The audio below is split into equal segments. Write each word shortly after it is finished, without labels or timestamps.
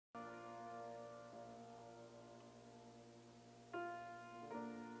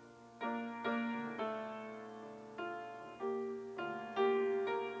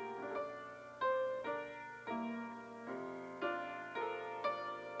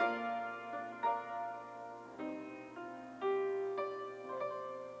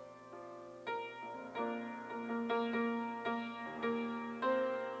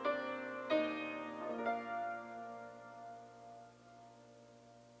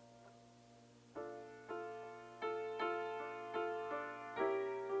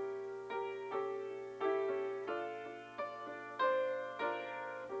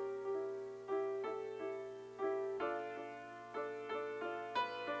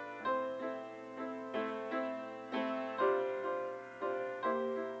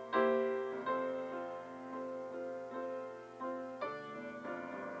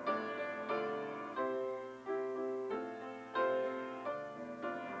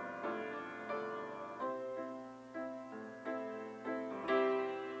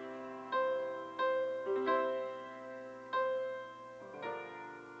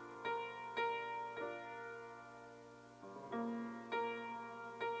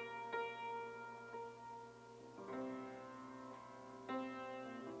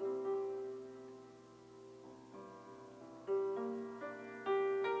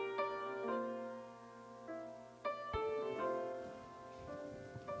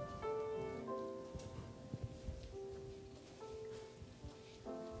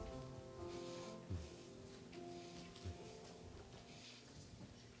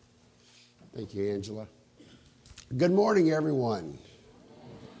Thank you, Angela. Good morning, everyone.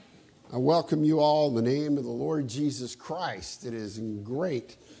 I welcome you all in the name of the Lord Jesus Christ. It is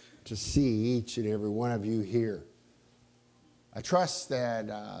great to see each and every one of you here. I trust that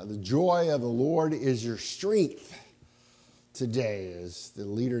the joy of the Lord is your strength today, as the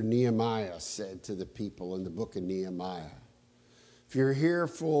leader Nehemiah said to the people in the book of Nehemiah. If you're here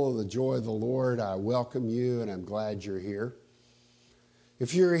full of the joy of the Lord, I welcome you, and I'm glad you're here.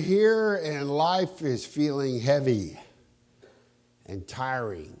 If you're here and life is feeling heavy and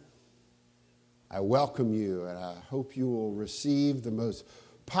tiring, I welcome you, and I hope you will receive the most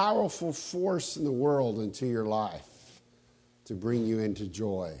powerful force in the world into your life to bring you into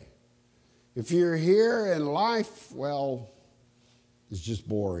joy. If you're here and life, well, is just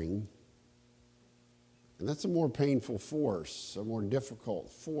boring, and that's a more painful force, a more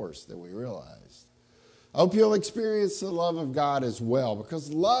difficult force than we realized. I hope you'll experience the love of God as well,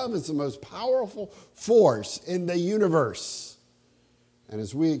 because love is the most powerful force in the universe. And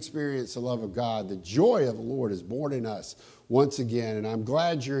as we experience the love of God, the joy of the Lord is born in us once again. And I'm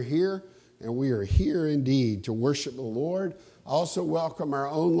glad you're here, and we are here indeed to worship the Lord. I also welcome our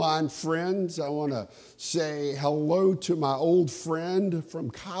online friends. I want to say hello to my old friend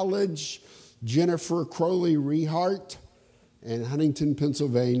from college, Jennifer Crowley-Rehart, in Huntington,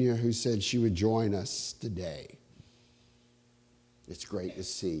 Pennsylvania, who said she would join us today. It's great to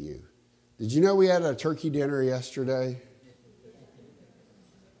see you. Did you know we had a turkey dinner yesterday?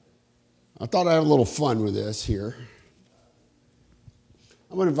 I thought I'd have a little fun with this here.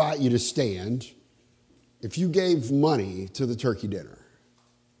 I'm going to invite you to stand if you gave money to the turkey dinner.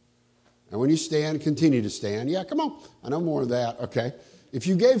 And when you stand, continue to stand. Yeah, come on. I know more of that. Okay. If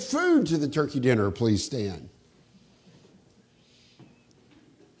you gave food to the turkey dinner, please stand.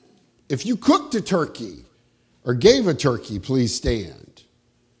 If you cooked a turkey or gave a turkey, please stand.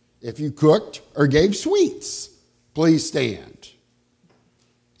 If you cooked or gave sweets, please stand.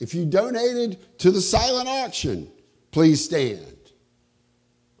 If you donated to the silent auction, please stand.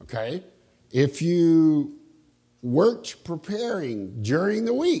 Okay? If you worked preparing during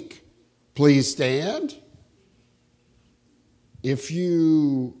the week, please stand. If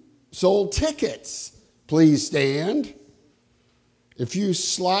you sold tickets, please stand. If you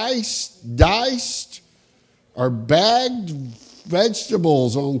sliced, diced, or bagged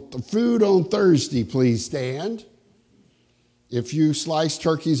vegetables food on Thursday, please stand. If you sliced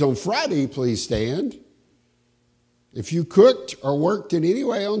turkeys on Friday, please stand. If you cooked or worked in any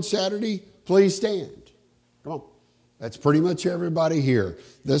way on Saturday, please stand. Come on. That's pretty much everybody here.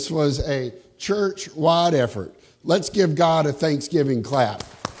 This was a church-wide effort. Let's give God a Thanksgiving clap.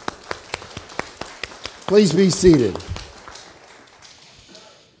 Please be seated.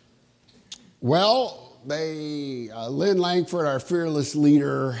 Well, Lynn Langford, our fearless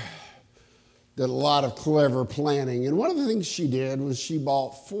leader, did a lot of clever planning. And one of the things she did was she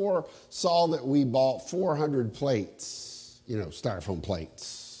saw that we bought 400 plates, styrofoam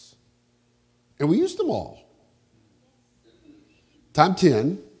plates. And we used them all. Time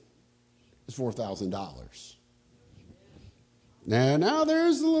 10 is $4,000. Now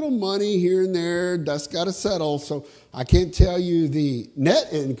there's a little money here and there. Dust got to settle. So I can't tell you the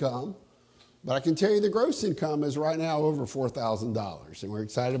net income, but I can tell you the gross income is right now over $4,000. And we're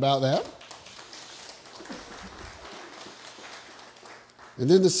excited about that. And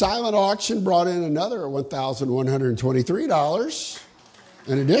then the silent auction brought in another $1,123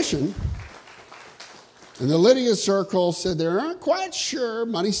 in addition. And the Lydia Circle said they aren't quite sure.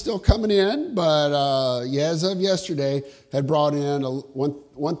 Money's still coming in, but as of yesterday, had brought in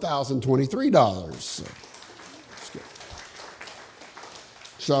 $1,023.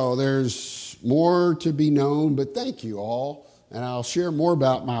 So there's more to be known, but thank you all. And I'll share more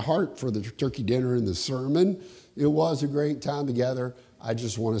about my heart for the turkey dinner and the sermon. It was a great time together. I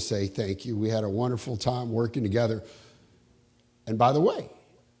just want to say thank you. We had a wonderful time working together. And by the way,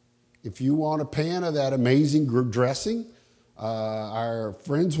 if you want a pan of that amazing dressing, our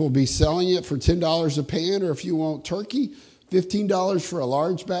friends will be selling it for $10 a pan, or if you want turkey, $15 for a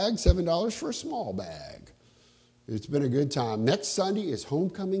large bag, $7 for a small bag. It's been a good time. Next Sunday is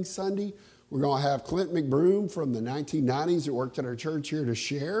Homecoming Sunday. We're going to have Clint McBroom from the 1990s that worked at our church here to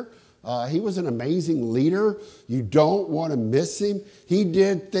share. He was an amazing leader. You don't want to miss him. He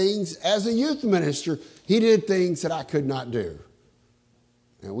did things as a youth minister. He did things that I could not do.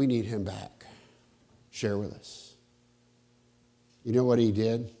 And we need him back. Share with us. You know what he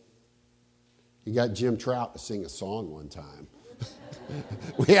did? He got Jim Trout to sing a song one time.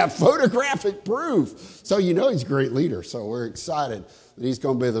 We have photographic proof. So he's a great leader. So we're excited that he's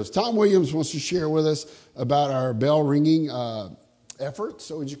going to be with us. Tom Williams wants to share with us about our bell ringing effort.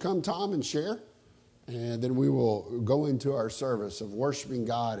 So would you come, Tom, and share? And then we will go into our service of worshiping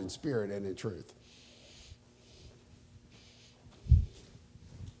God in spirit and in truth.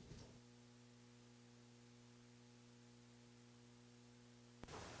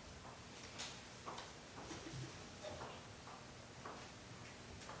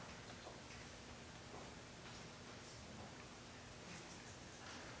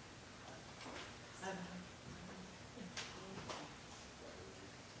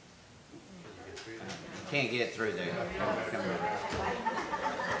 Can't get through there. Come here.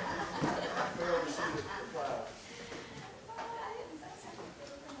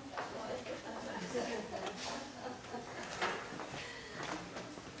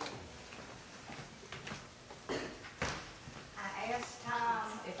 I asked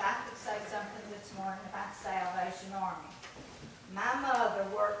Tom if I could say something this morning about Salvation Army. My mother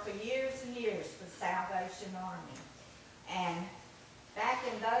worked for years and years for the Salvation Army. And back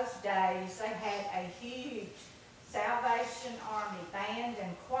in those days, they had a huge Salvation Army band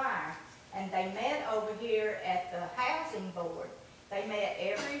and choir, and they met over here at the housing board. They met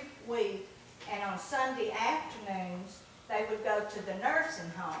every week, and on Sunday afternoons, they would go to the nursing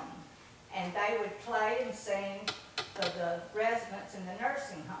home, and they would play and sing for the residents in the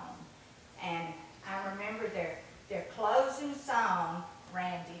nursing home. And I remember their closing song,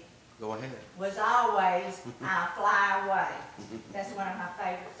 Randy, Go ahead. was always I'll Fly Away. That's one of my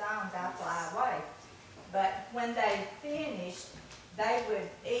favorite songs, I'll Fly Away. But when they finished, they would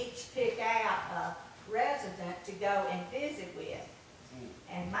each pick out a resident to go and visit with.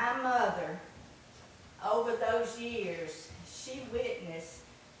 And my mother, over those years, she witnessed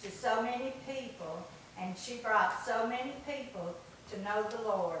to so many people, and she brought so many people to know the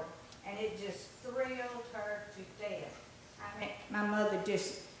Lord, and it just thrilled her to death. I mean, my mother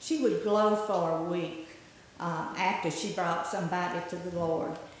she would glow for a week after she brought somebody to the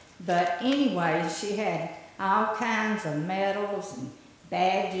Lord. But anyway, she had all kinds of medals and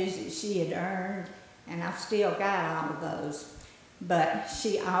badges that she had earned, and I've still got all of those. But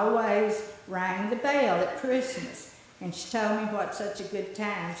she always rang the bell at Christmas, and she told me what such a good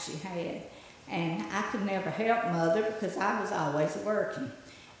time she had. And I could never help Mother because I was always working.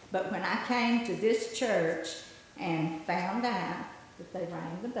 But when I came to this church and found out that they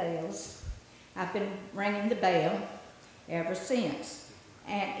rang the bells, I've been ringing the bell ever since.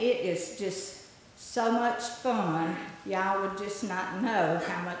 And it is just so much fun. Y'all would just not know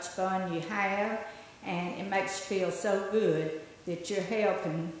how much fun you have, and it makes you feel so good that you're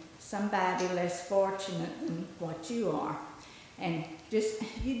helping somebody less fortunate than what you are. And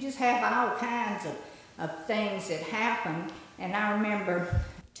you just have all kinds of things that happen. And I remember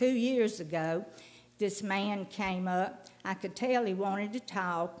 2 years ago, this man came up. I could tell he wanted to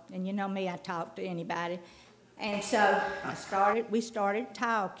talk, and you know me, I talk to anybody. And so we started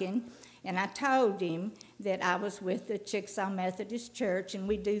talking, and I told him that I was with the Chickasaw Methodist Church, and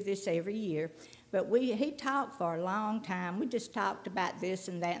we do this every year. But he talked for a long time. We just talked about this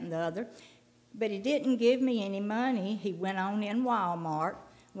and that and the other. But he didn't give me any money. He went on in Walmart.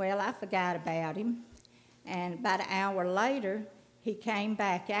 Well, I forgot about him. And about an hour later, he came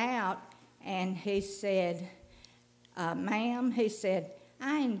back out, and he said, ma'am, he said,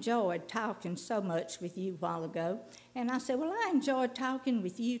 I enjoyed talking so much with you a while ago. And I said, well, I enjoyed talking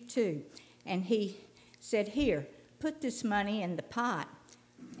with you too. And he said, here, put this money in the pot.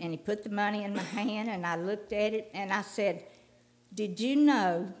 And he put the money in my hand, and I looked at it, and I said, did you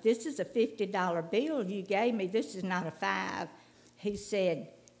know this is a $50 bill you gave me? This is not a $5. He said,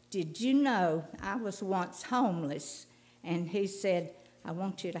 did you know I was once homeless? And he said, I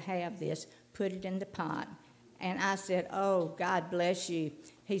want you to have this. Put it in the pot. And I said, oh, God bless you.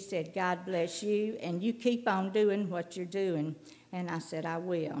 He said, God bless you, and you keep on doing what you're doing. And I said, I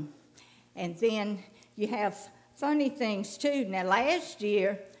will. And then you have funny things, too. Now, last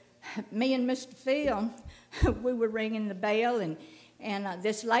year, me and Mr. Phil, we were ringing the bell, and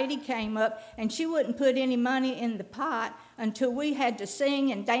this lady came up, and she wouldn't put any money in the pot until we had to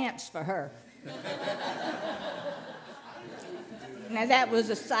sing and dance for her. Now, that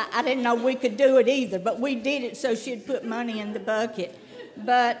was I didn't know we could do it either, but we did it so she'd put money in the bucket.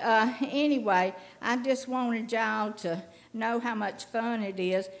 But anyway, I just wanted y'all to know how much fun it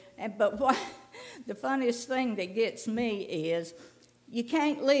is. But the funniest thing that gets me is you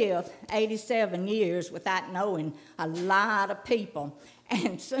can't live 87 years without knowing a lot of people.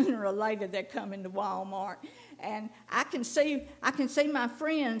 And sooner or later, they're coming to Walmart. And I can see my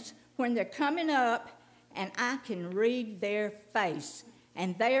friends when they're coming up, and I can read their face.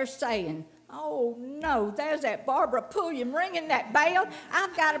 And they're saying, oh, no, there's that Barbara Pulliam ringing that bell.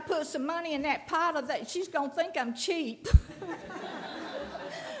 I've got to put some money in that pot of that. She's going to think I'm cheap.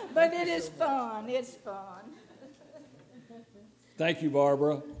 But it is fun. It's fun. Thank you,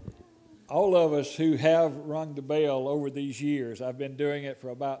 Barbara. All of us who have rung the bell over these years, I've been doing it for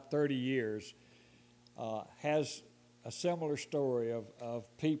about 30 years, has a similar story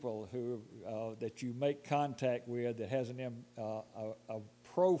of people who that you make contact with that has a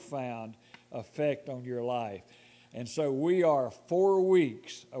profound effect on your life. And so we are 4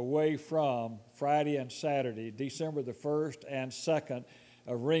 weeks away from Friday and Saturday, December the 1st and 2nd,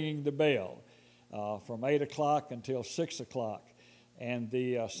 of ringing the bell from 8 o'clock until 6 o'clock. And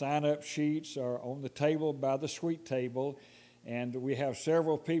the sign-up sheets are on the table by the suite table, and we have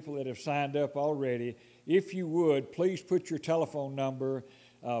several people that have signed up already. If you would, please put your telephone number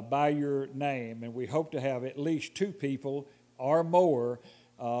by your name, and we hope to have at least 2 people or more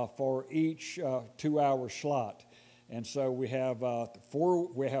for each 2-hour slot. And so we have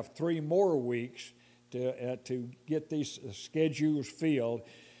 3 more weeks to get these schedules filled.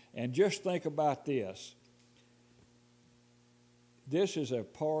 And just think about this. This is a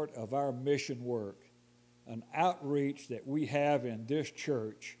part of our mission work, an outreach that we have in this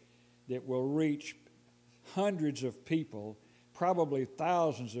church that will reach hundreds of people, probably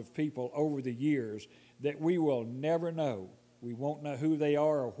thousands of people over the years that we will never know. We won't know who they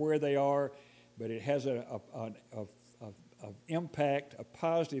are or where they are, but it has an impact, a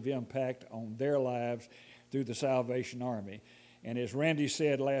positive impact on their lives through the Salvation Army. And as Randy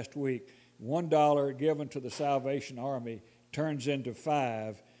said last week, $1 given to the Salvation Army turns into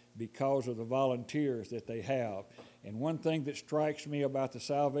 5 because of the volunteers that they have. And one thing that strikes me about the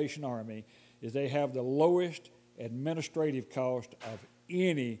Salvation Army is they have the lowest administrative cost of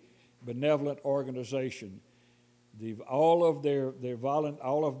any benevolent organization. All of the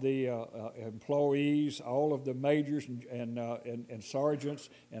employees, all of the majors and sergeants,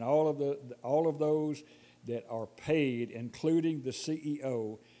 and all of those that are paid, including the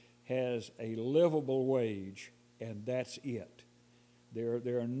CEO, has a livable wage, and that's it.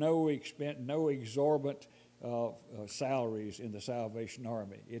 There are no exorbitant salaries in the Salvation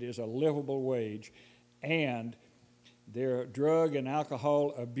Army. It is a livable wage, and their drug and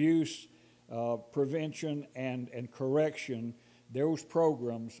alcohol abuse prevention and correction, those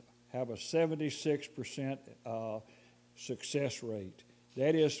programs have a 76% success rate.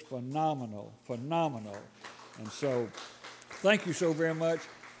 That is phenomenal. And so thank you so very much.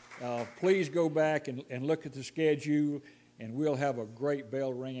 Please go back and look at the schedule, and we'll have a great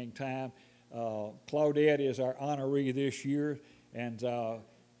bell ringing time. Claudette is our honoree this year, and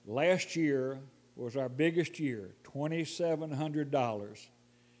last year was our biggest year, $2,700.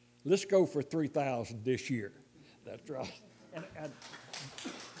 Let's go for $3,000 this year. That's right. And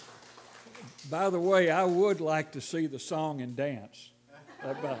by the way, I would like to see the song and dance.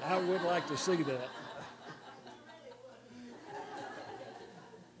 I would like to see that.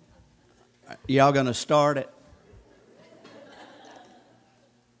 Y'all going to start it?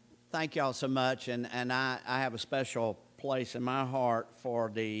 Thank y'all so much, and I have a special place in my heart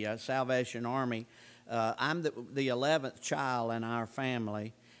for the Salvation Army. I'm the 11th child in our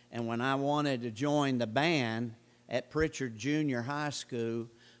family, and when I wanted to join the band at Pritchard Junior High School,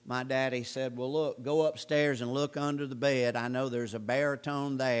 my daddy said, well, look, go upstairs and look under the bed. I know there's a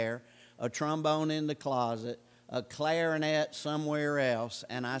baritone there, a trombone in the closet, a clarinet somewhere else.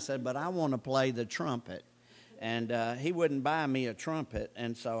 And I said, but I want to play the trumpet. And he wouldn't buy me a trumpet.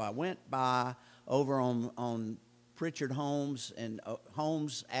 And so I went by over on Pritchard Holmes, and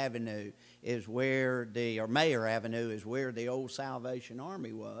Holmes Avenue is where or Mayor Avenue is where the old Salvation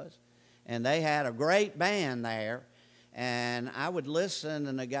Army was. And they had a great band there. And I would listen,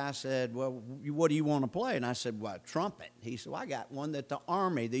 and the guy said, well, what do you want to play? And I said, well, trumpet. He said, well, I got one that the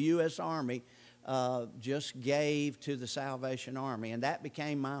Army, the U.S. Army, just gave to the Salvation Army. And that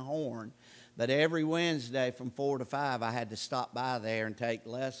became my horn. But every Wednesday from 4 to 5, I had to stop by there and take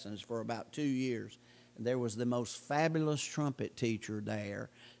lessons for about 2 years. And there was the most fabulous trumpet teacher there.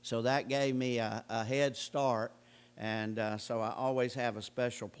 So that gave me a head start. And so I always have a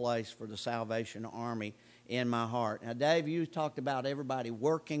special place for the Salvation Army in my heart. Now, Dave, you talked about everybody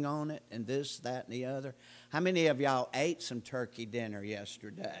working on it and this, that, and the other. How many of y'all ate some turkey dinner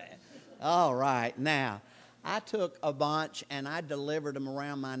yesterday? All right. Now, I took a bunch and I delivered them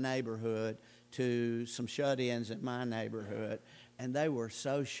around my neighborhood to some shut-ins in my neighborhood, and they were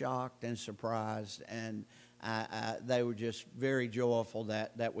so shocked and surprised, and they were just very joyful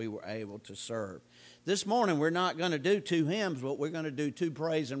that we were able to serve. This morning, we're not going to do 2 hymns, but we're going to do 2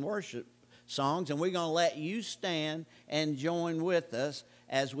 praise and worship songs, and we're going to let you stand and join with us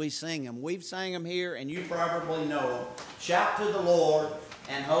as we sing them. We've sang them here, and you probably know them. Shout to the Lord,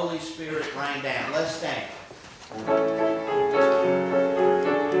 and Holy Spirit rain down. Let's stand.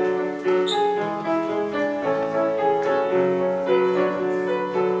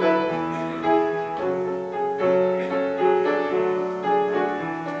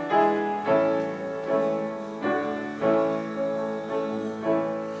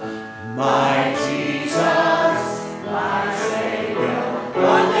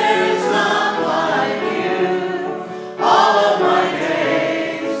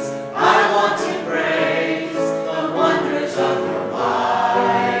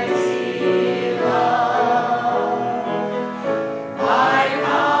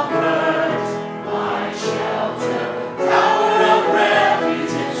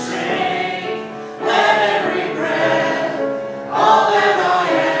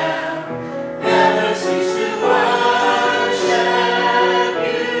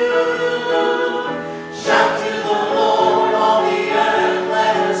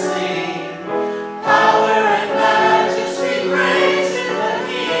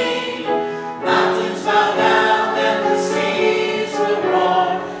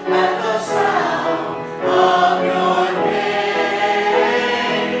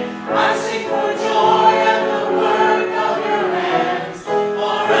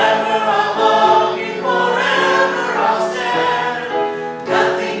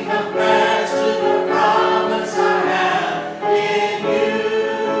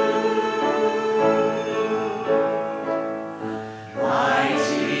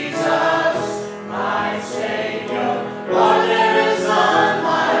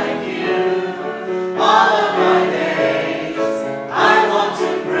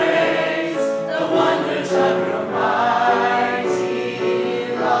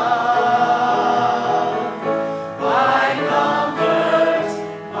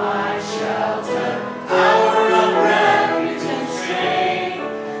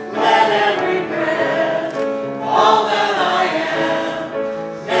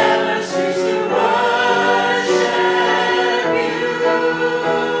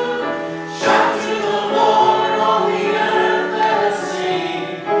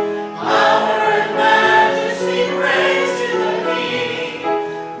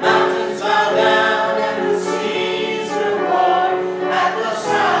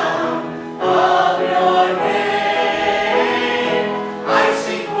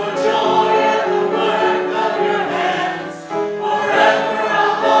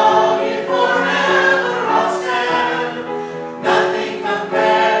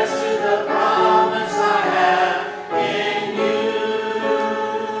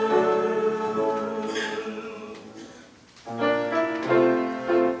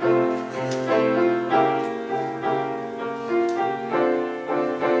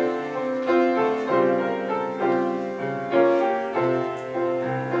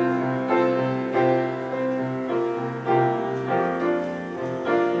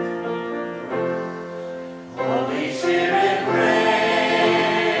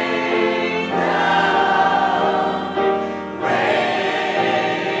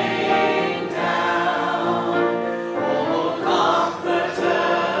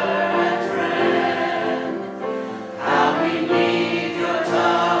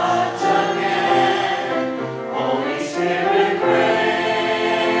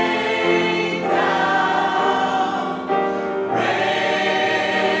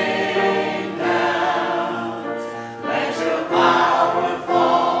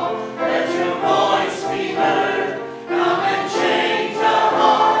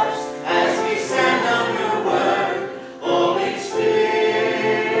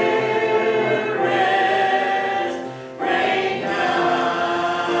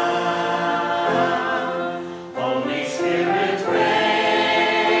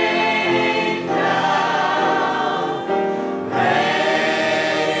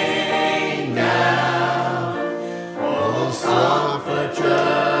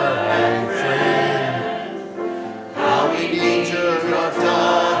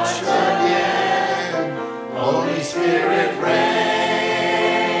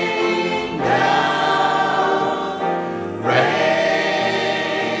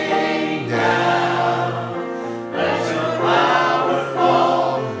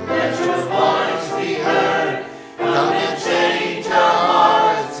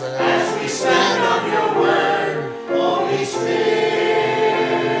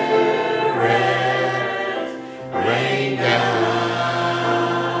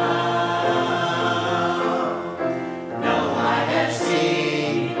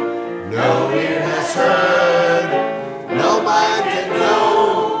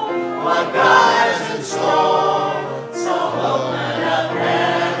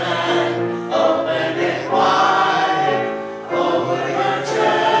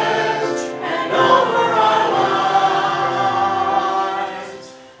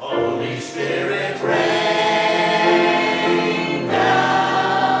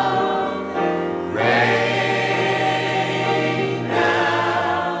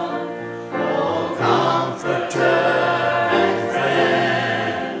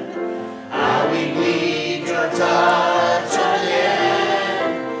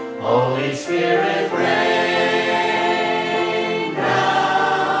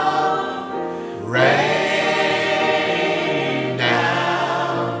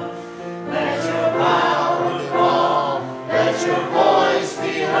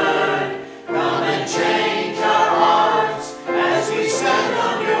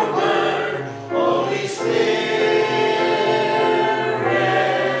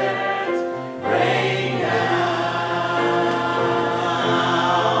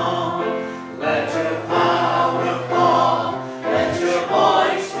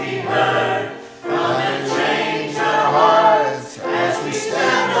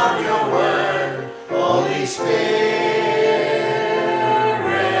 of your word, Holy Spirit,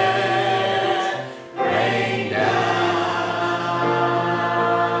 rain down.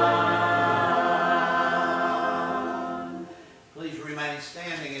 Please remain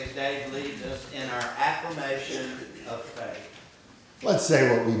standing as Dave leads us in our affirmation of faith. Let's say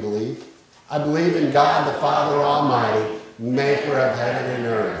what we believe. I believe in God the Father Almighty, maker of heaven and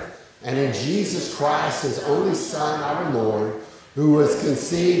earth, and in Jesus Christ, his only Son, our Lord, who was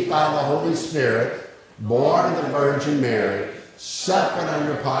conceived by the Holy Spirit, born of the Virgin Mary, suffered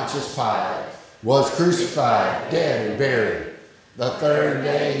under Pontius Pilate, was crucified, dead, and buried. The third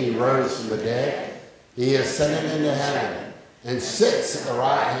day he rose from the dead. He ascended into heaven and sits at the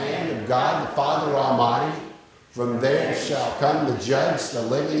right hand of God the Father Almighty. From there shall come to judge the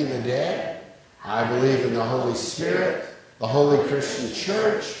living and the dead. I believe in the Holy Spirit, the Holy Christian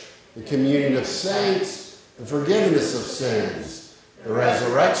Church, the communion of saints, the forgiveness of sins, the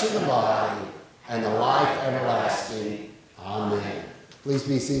resurrection of the body, and the life everlasting. Amen. Please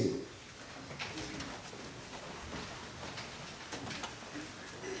be seated.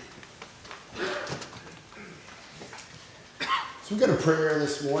 So we've got a prayer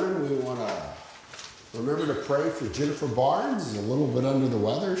this morning. We want to remember to pray for Jennifer Barnes. She's a little bit under the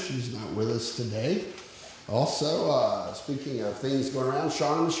weather. She's not with us today. Also, speaking of things going around,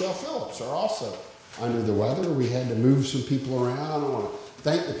 Sean and Michelle Phillips are also under the weather. We had to move some people around. I want to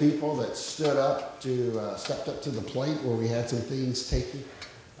thank the people that stepped up to the plate where we had some things taken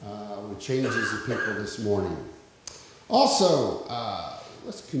with changes of people this morning. Also,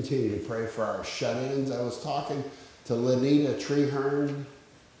 let's continue to pray for our shut-ins. I was talking to Lenita Treherne.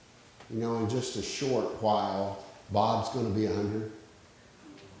 You know, in just a short while, Bob's going to be 100.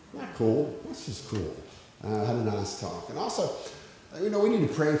 Not cool. This is cool. I had a nice talk. And also, you know, we need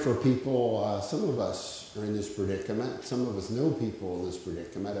to pray for people. Some of us are in this predicament. Some of us know people in this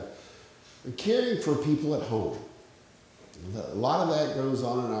predicament of caring for people at home. A lot of that goes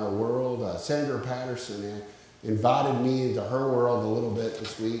on in our world. Sandra Patterson invited me into her world a little bit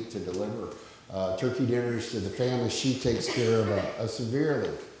this week to deliver turkey dinners to the family. She takes care of a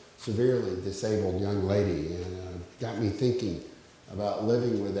severely disabled young lady, and got me thinking about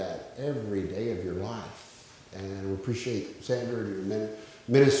living with that every day of your life. And we appreciate, Sandra, your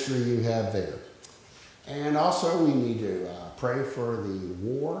ministry you have there. And also we need to pray for the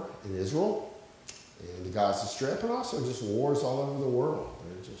war in Israel and the Gaza Strip, and also just wars all over the world.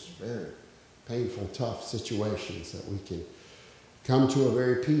 They're just very painful, tough situations that we can come to a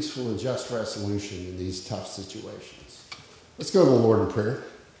very peaceful and just resolution in these tough situations. Let's go to the Lord in prayer.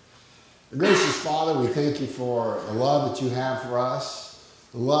 Gracious Father, we thank you for the love that you have for us,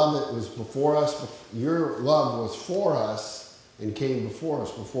 the love that was before us. Your love was for us and came before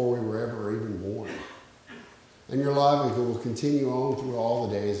us before we were ever even born. And your love will continue on through all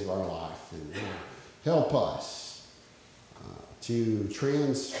the days of our life. And help us to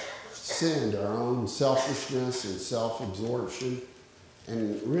transcend our own selfishness and self-absorption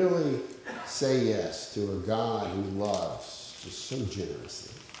and really say yes to a God who loves just so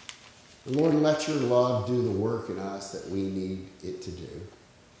generously. And Lord, let your love do the work in us that we need it to do,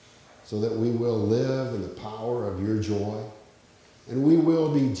 so that we will live in the power of your joy, and we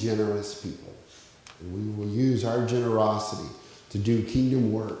will be generous people. And we will use our generosity to do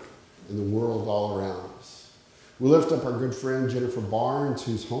kingdom work in the world all around us. We lift up our good friend Jennifer Barnes,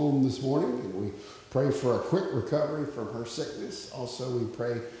 who's home this morning, and we pray for a quick recovery from her sickness. Also, we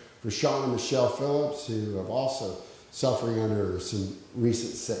pray for Sean and Michelle Phillips, who have also suffering under some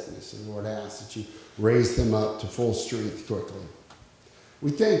recent sickness. And Lord, I ask that you raise them up to full strength quickly.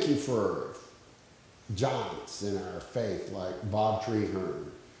 We thank you for giants in our faith like Bob Treherne,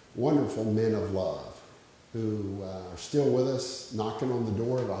 wonderful men of love who are still with us, knocking on the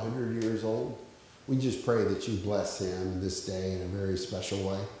door of 100 years old. We just pray that you bless him this day in a very special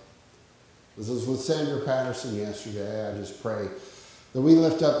way. As was with Sandra Patterson yesterday, I just pray that we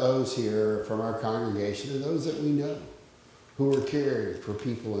lift up those here from our congregation and those that we know who are caring for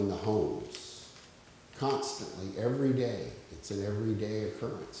people in the homes constantly, every day. It's an everyday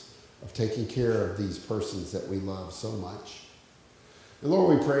occurrence of taking care of these persons that we love so much. And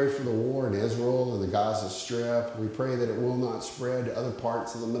Lord, we pray for the war in Israel and the Gaza Strip. We pray that it will not spread to other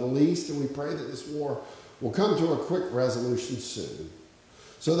parts of the Middle East, and we pray that this war will come to a quick resolution soon,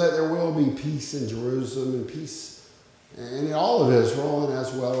 so that there will be peace in Jerusalem and peace in all of Israel, and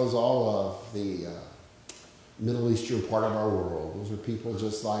as well as all of the Middle Eastern part of our world. Those are people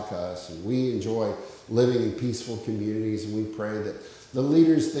just like us, and we enjoy living in peaceful communities, and we pray that the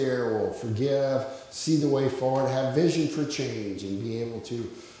leaders there will forgive, see the way forward, have vision for change, and be able to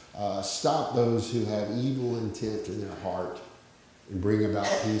stop those who have evil intent in their heart and bring about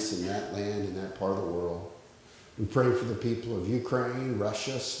peace in that land, in that part of the world. We pray for the people of Ukraine,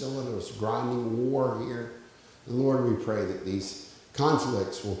 Russia, still in this grinding war here. And Lord, we pray that these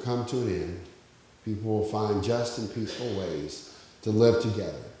conflicts will come to an end. People will find just and peaceful ways to live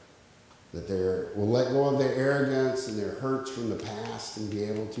together. That they will let go of their arrogance and their hurts from the past and be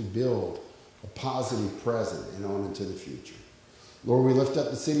able to build a positive present and on into the future. Lord, we lift up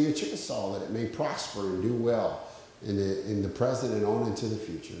the city of Chickasaw that it may prosper and do well in the present and on into the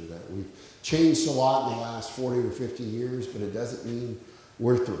future. That we've changed a lot in the last 40 or 50 years, but it doesn't mean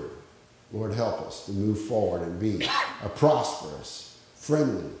we're through. Lord, help us to move forward and be a prosperous,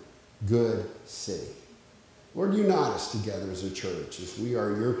 friendly, good city. Lord, unite us together as a church as we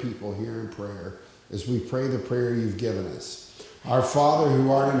are your people here in prayer, as we pray the prayer you've given us. Our Father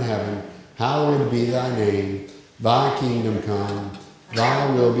who art in heaven, hallowed be thy name. Thy kingdom come,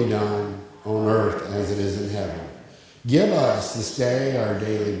 thy will be done on earth as it is in heaven. Give us this day our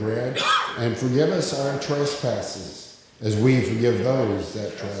daily bread, and forgive us our trespasses, as we forgive those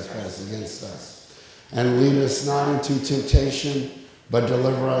that trespass against us. And lead us not into temptation, but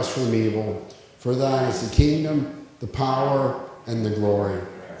deliver us from evil. For thine is the kingdom, the power, and the glory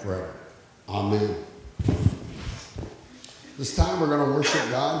forever. Amen. This time we're going to worship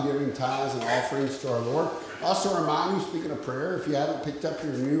God, giving tithes and offerings to our Lord. Also remind you, speaking of prayer, if you haven't picked up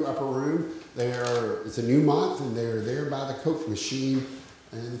your new upper room, it's a new month, and they're there by the Coke machine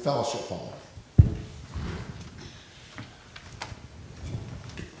in the fellowship hall.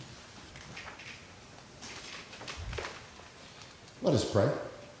 Let us pray.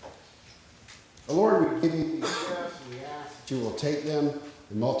 Lord, we give you these gifts, and we ask that you will take them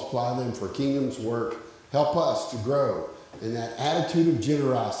and multiply them for kingdom's work. Help us to grow in that attitude of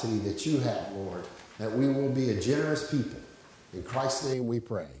generosity that you have, Lord, that we will be a generous people. In Christ's name we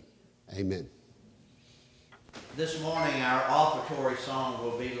pray. Amen. This morning our offertory song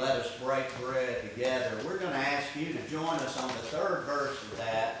will be Let Us Break Bread Together. We're going to ask you to join us on the third verse of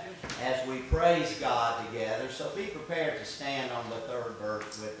that as we praise God together. So be prepared to stand on the third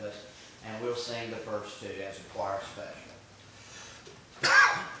verse with us, and we'll sing the first two as a choir special.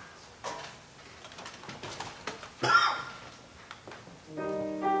 Yeah.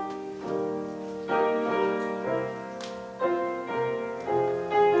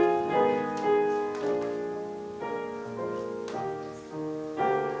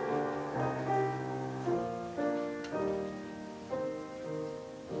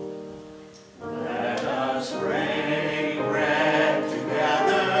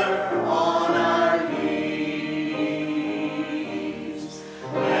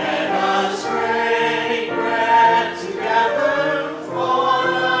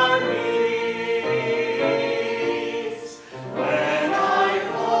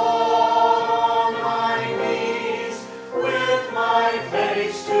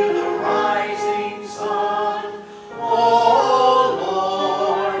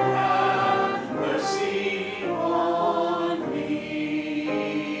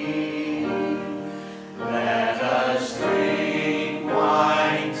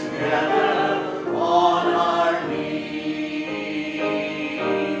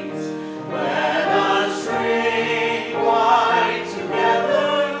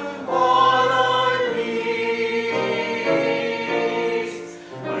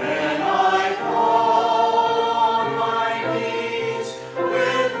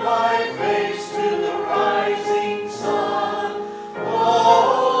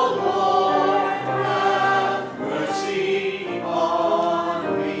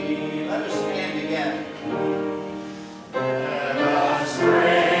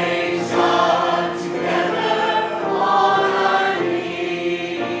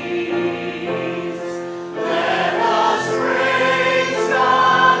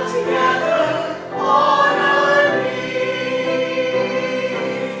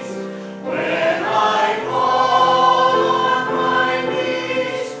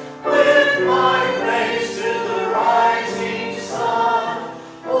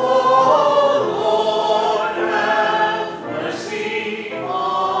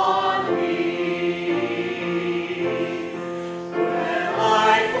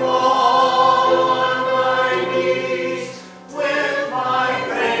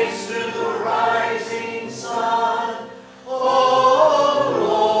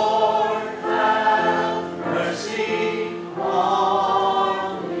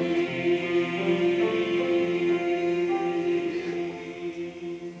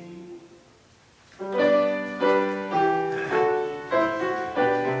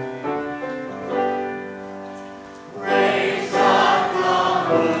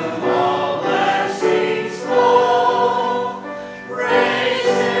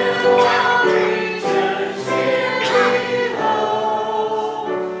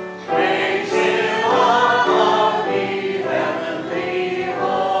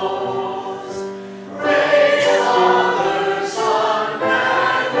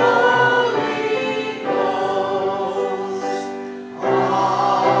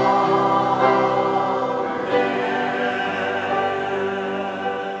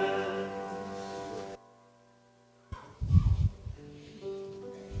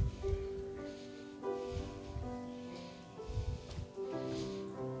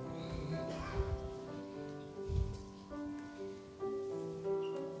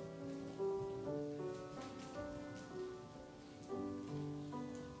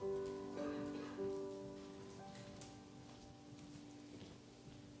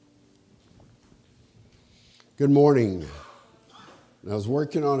 Good morning. I was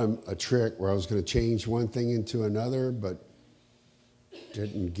working on a trick where I was going to change one thing into another, but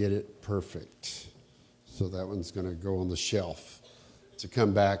didn't get it perfect. So that one's going to go on the shelf to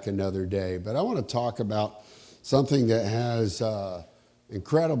come back another day. But I want to talk about something that has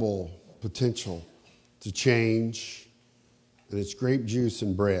incredible potential to change, and it's grape juice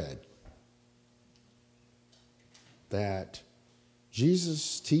and bread. That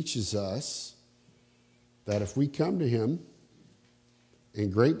Jesus teaches us that if we come to him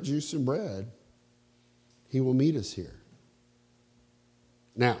in grape juice and bread, he will meet us here.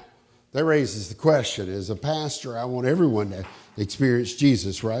 Now, that raises the question, as a pastor, I want everyone to experience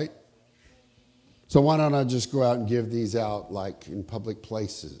Jesus, right? So why don't I just go out and give these out like in public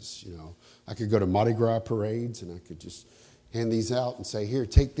places, you know? I could go to Mardi Gras parades and I could just hand these out and say, here,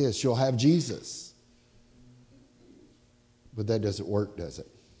 take this, you'll have Jesus. But that doesn't work, does it?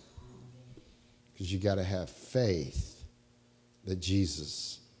 Because you got to have faith that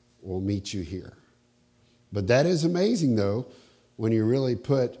Jesus will meet you here. But that is amazing, though, when you really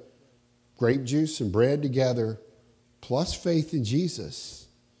put grape juice and bread together, plus faith in Jesus,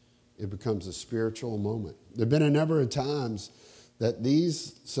 it becomes a spiritual moment. There have been a number of times that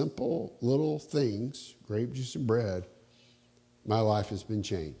these simple little things, grape juice and bread, my life has been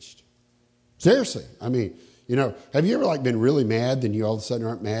changed. Seriously. I mean, you know, have you ever been really mad, then you all of a sudden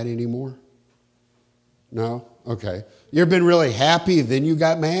aren't mad anymore? No? Okay. You ever been really happy, then you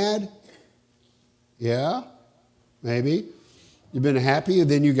got mad? Yeah? Maybe. You've been happy, and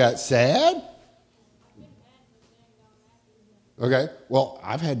then you got sad? Okay. Well,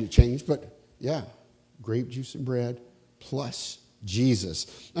 I've had to change, but yeah. Grape juice and bread plus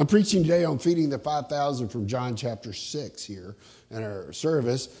Jesus. I'm preaching today on feeding the 5,000 from John chapter 6 here in our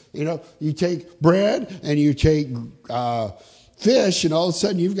service. You know, you take bread and you take fish, and all of a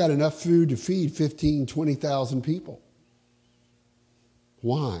sudden you've got enough food to feed 15,000, 20,000 people.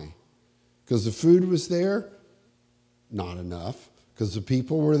 Why? Because the food was there? Not enough. Because the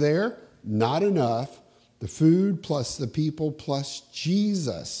people were there? Not enough. The food plus the people plus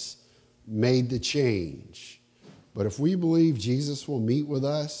Jesus made the change. But if we believe Jesus will meet with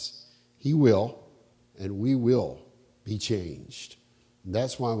us, he will, and we will be changed. And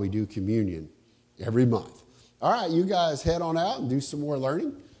that's why we do communion every month. All right, you guys head on out and do some more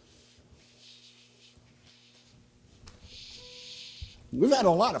learning. We've had a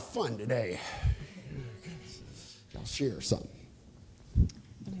lot of fun today. I'll share something.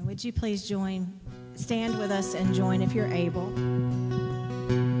 Would you please stand with us and join if you're able.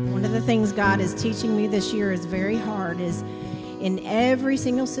 One of the things God is teaching me this year is very hard is in every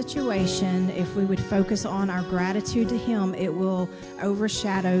single situation, if we would focus on our gratitude to him, it will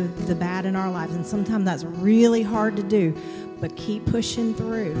overshadow the bad in our lives. And sometimes that's really hard to do, but keep pushing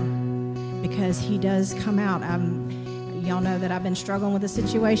through because he does come out. Y'all know that I've been struggling with a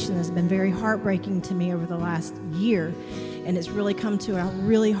situation that's been very heartbreaking to me over the last year. And it's really come to a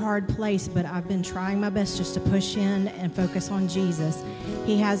really hard place, but I've been trying my best just to push in and focus on Jesus.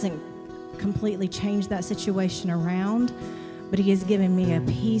 He hasn't completely changed that situation around, but he has given me a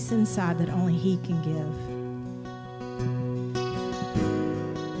peace inside that only he can give.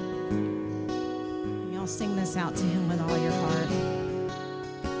 Y'all sing this out to him with all your heart.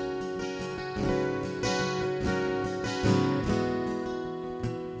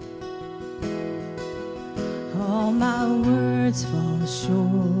 All my words fall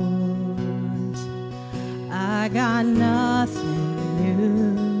short. I got nothing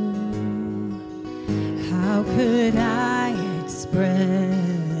new. How could I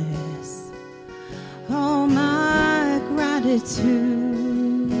express all my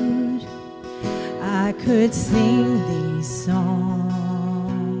gratitude? I could sing these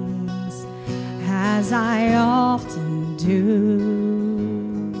songs as I often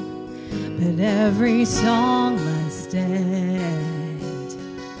do, but every song must end,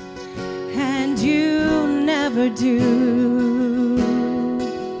 and you never do.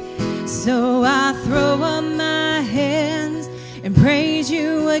 So I throw up my hands and praise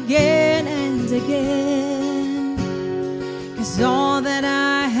you again and again, 'cause all that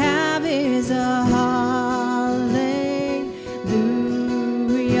I have is a hallelujah,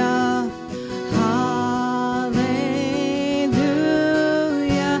 hallelujah.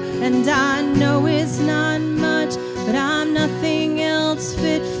 And I know it's not much, but I'm nothing else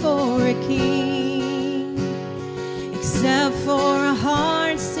fit for a king except for a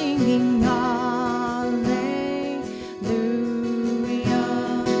heart singing hallelujah,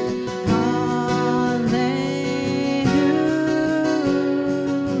 hallelujah.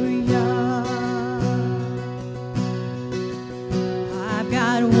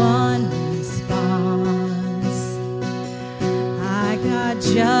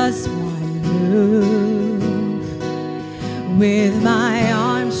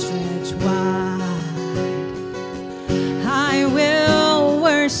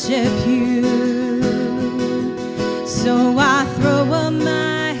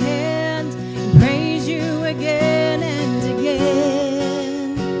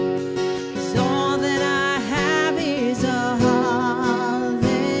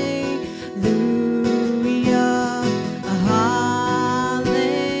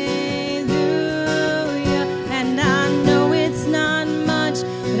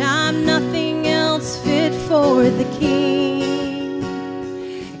 for the King,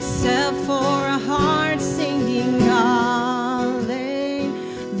 except for a heart singing hallelujah,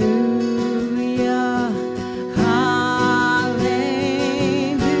 hallelujah.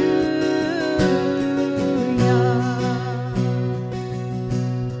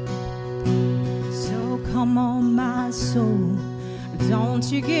 So come on, my soul, don't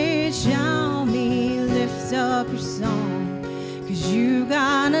you get me, lift up your song, 'cause you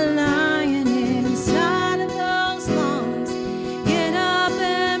got a lion inside of those lungs. Get up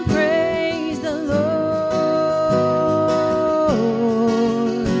and praise the Lord.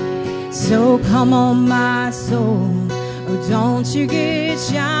 So come on, my soul, oh, don't you get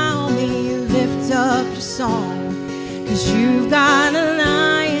me, lift up your song, 'cause you've got a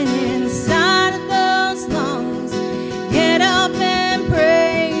lion inside of those lungs. Get up and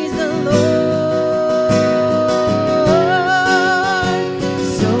praise the Lord.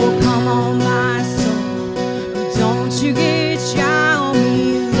 So come on, my soul, don't you get me,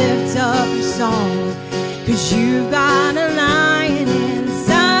 lift up your song, 'cause you've got a lion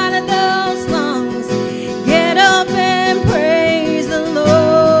inside of those lungs. Get up and praise the Lord.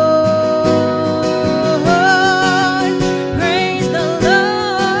 Praise the Lord.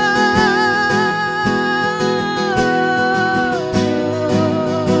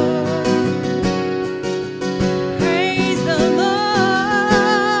 Praise the Lord.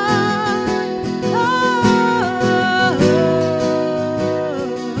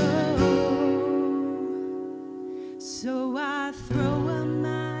 So I throw up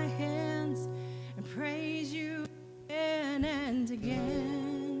my hands and praise you again and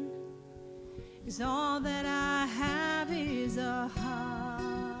again, 'cause all that I have is a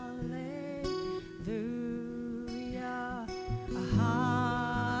hallelujah, a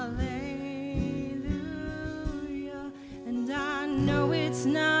hallelujah. And I know it's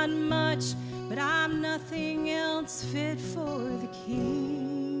not much, but I'm nothing else fit for the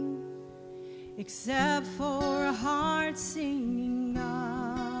King, except for a heart singing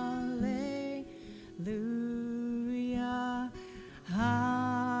hallelujah,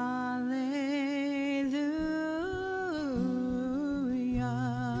 hallelujah.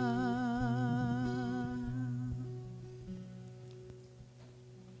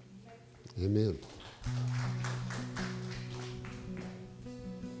 Amen.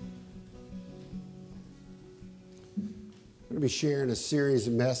 I'm going to be sharing a series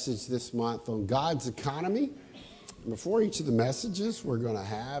of messages this month on God's economy. And before each of the messages, we're going to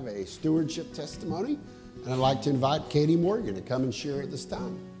have a stewardship testimony. And I'd like to invite Katie Morgan to come and share at this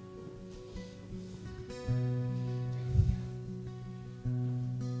time.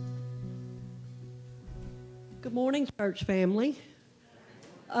 Good morning, church family.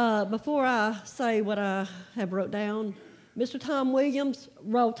 Before I say what I have wrote down, Mr. Tom Williams,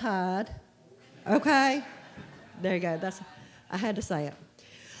 Roll Tide. Okay? There you go. I had to say it.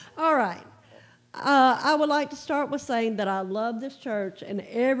 All right. I would like to start with saying that I love this church and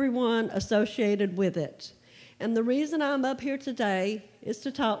everyone associated with it. And the reason I'm up here today is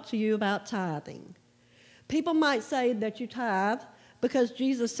to talk to you about tithing. People might say that you tithe because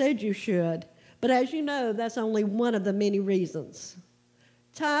Jesus said you should, but as you know, that's only one of the many reasons.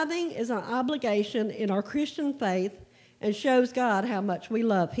 Tithing is an obligation in our Christian faith and shows God how much we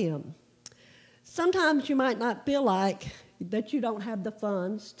love Him. Sometimes you might not feel like that you don't have the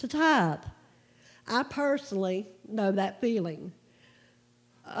funds to tithe. I personally know that feeling.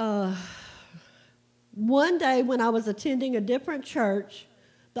 One day when I was attending a different church,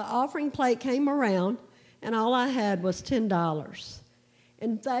 the offering plate came around and all I had was $10.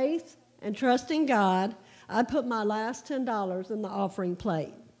 In faith and trusting God, I put my last $10 in the offering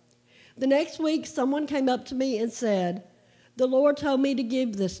plate. The next week, someone came up to me and said, "The Lord told me to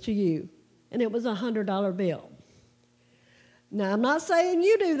give this to you," and it was a $100 bill. Now, I'm not saying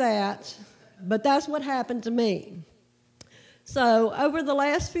you do that, but that's what happened to me. So over the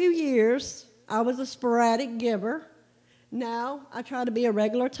last few years, I was a sporadic giver. Now I try to be a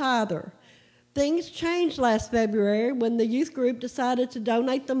regular tither. Things changed last February when the youth group decided to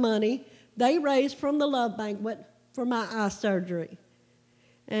donate the money they raised from the love banquet for my eye surgery.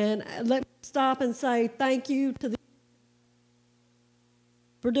 And let me stop and say thank you to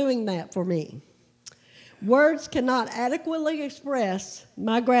for doing that for me. Words cannot adequately express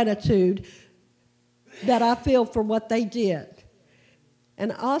my gratitude that I feel for what they did.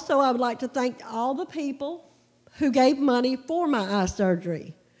 And also I would like to thank all the people who gave money for my eye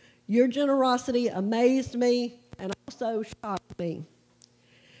surgery. Your generosity amazed me and also shocked me.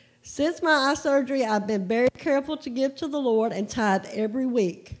 Since my eye surgery, I've been very careful to give to the Lord and tithe every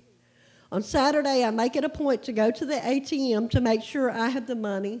week. On Saturday, I make it a point to go to the ATM to make sure I have the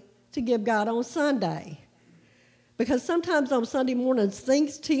money to give God on Sunday. because sometimes on Sunday mornings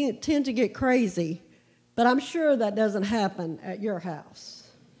things tend to get crazy, but I'm sure that doesn't happen at your house.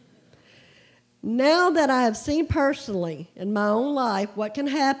 Now that I have seen personally in my own life what can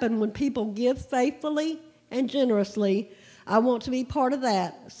happen when people give faithfully and generously, I want to be part of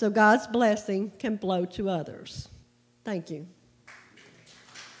that so God's blessing can flow to others. Thank you.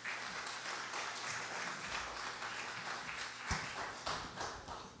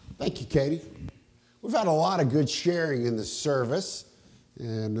 Thank you, Katie. We've had a lot of good sharing in this service,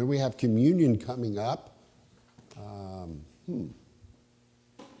 and then we have communion coming up.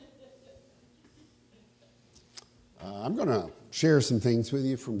 I'm going to share some things with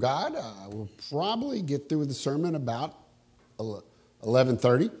you from God. We'll probably get through the sermon about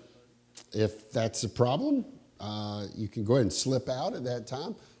 11:30. If that's a problem, you can go ahead and slip out at that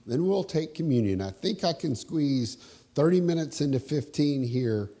time. Then we'll take communion. I think I can squeeze 30 minutes into 15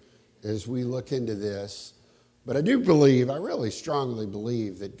 here as we look into this. But I do believe, I really strongly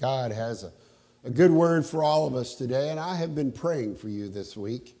believe that God has a good word for all of us today. And I have been praying for you this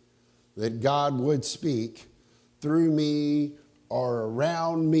week that God would speak through me or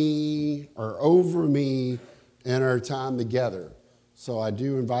around me or over me in our time together. So I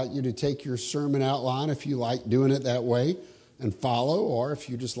do invite you to take your sermon outline if you like doing it that way and follow, or if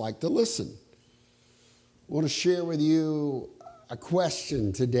you just like to listen. I want to share with you a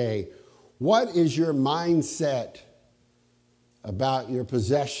question today. What is your mindset about your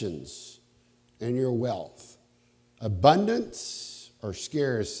possessions and your wealth? Abundance or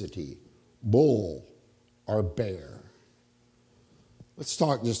scarcity? Bull or bear? Let's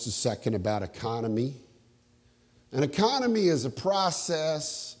talk just a second about economy. An economy is a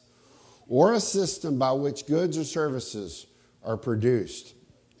process or a system by which goods or services are produced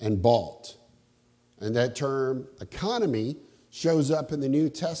and bought. And that term, economy, shows up in the New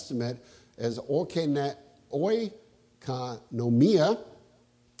Testament as oikonomia,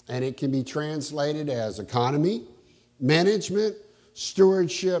 and it can be translated as economy, management,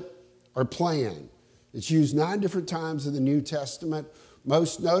 stewardship, or plan. It's used 9 different times in the New Testament.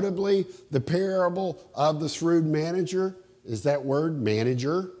 Most notably, the parable of the shrewd manager is that word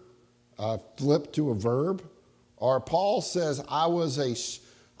manager, flipped to a verb. Or Paul says, I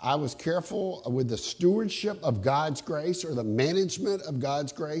was careful with the stewardship of God's grace, or the management of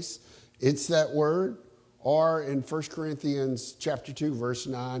God's grace. It's that word. Or in 1 Corinthians chapter 2, verse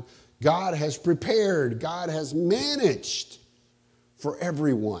 9, God has prepared, God has managed for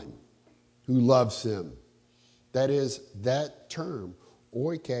everyone who loves him. That is that term,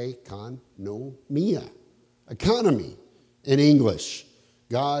 oikonomia, economy in English.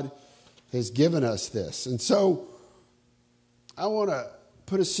 God has given us this. And so I want to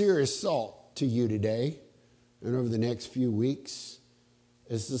put a serious thought to you today and over the next few weeks.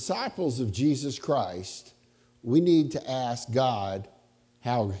 As disciples of Jesus Christ, we need to ask God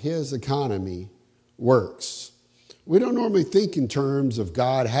how his economy works. We don't normally think in terms of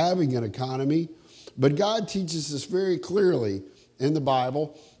God having an economy, but God teaches us very clearly in the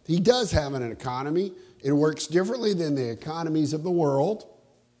Bible. He does have an economy. It works differently than the economies of the world.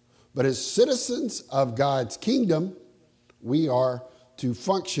 But as citizens of God's kingdom, we are to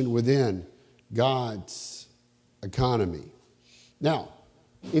function within God's economy. Now,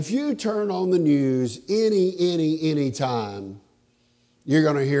 if you turn on the news any time, you're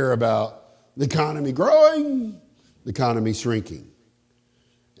going to hear about the economy growing, the economy shrinking.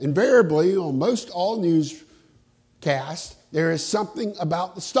 Invariably, on most all newscasts, there is something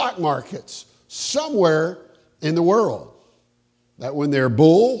about the stock markets somewhere in the world. That when they're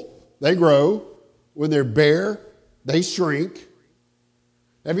bull, they grow. When they're bear, they shrink.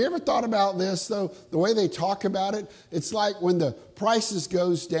 Have you ever thought about this, though? The way they talk about it, it's like when the prices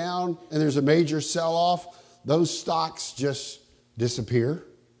goes down and there's a major sell-off, those stocks just disappear.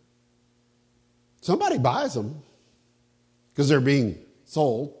 Somebody buys them because they're being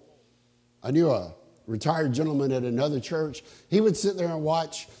sold. I knew a retired gentleman at another church. He would sit there and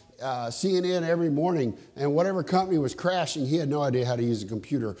watch CNN every morning, and whatever company was crashing, he had no idea how to use a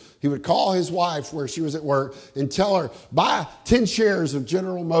computer. He would call his wife where she was at work and tell her, buy 10 shares of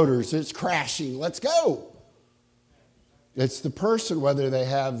General Motors. It's crashing. Let's go. It's the person, whether they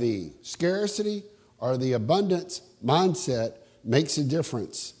have the scarcity or the abundance mindset, makes a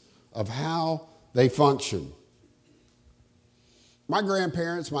difference of how they function. My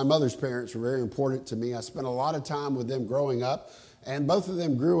grandparents, my mother's parents, were very important to me. I spent a lot of time with them growing up. And both of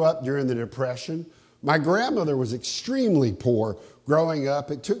them grew up during the Depression. My grandmother was extremely poor growing up.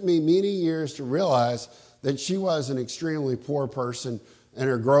 It took me many years to realize that she was an extremely poor person in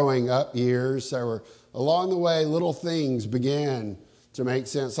her growing up years. There were, along the way, little things began to make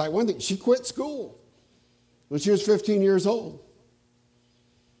sense. Like one thing, she quit school. when she was 15 years old.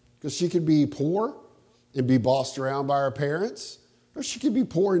 Because she could be poor and be bossed around by her parents, or she could be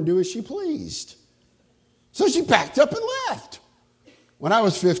poor and do as she pleased. So she packed up and left. When I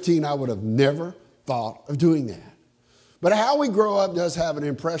was 15, I would have never thought of doing that. But how we grow up does have an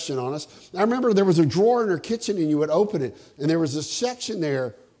impression on us. I remember there was a drawer in her kitchen, and you would open it, and there was a section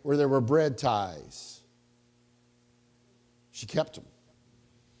there where there were bread ties. She kept them.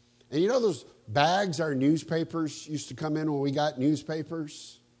 And you know those bags our newspapers used to come in when we got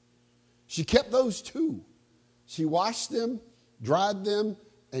newspapers? She kept those too. She washed them, dried them,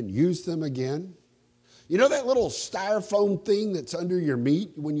 and used them again. You know that little styrofoam thing that's under your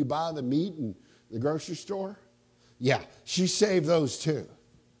meat when you buy the meat in the grocery store? Yeah, she saved those too.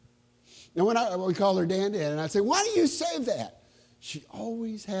 And when we called her Dan, and I'd say, why do you save that? She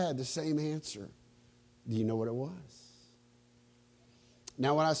always had the same answer. Do you know what it was?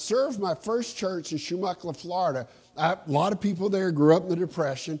 Now, when I served my first church in Shumukla, Florida, a lot of people there grew up in the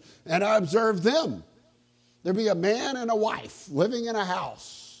Depression, and I observed them. There'd be a man and a wife living in a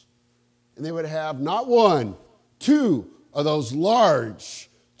house, and they would have not one, two of those large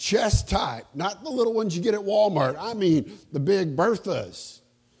chest type, not the little ones you get at Walmart. I mean the big Berthas.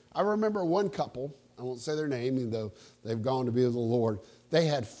 I remember one couple, I won't say their name, even though they've gone to be with the Lord. They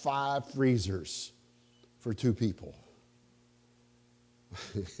had 5 freezers for 2 people.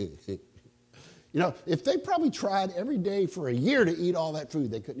 You know, if they probably tried every day for a year to eat all that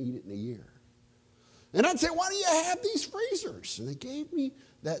food, they couldn't eat it in a year. And I'd say, why do you have these freezers? And they gave me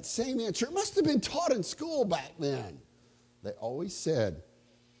that same answer. It must have been taught in school back then. They always said,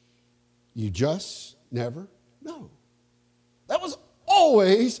 you just never know. That was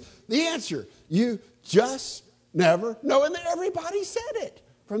always the answer. You just never know. And everybody said it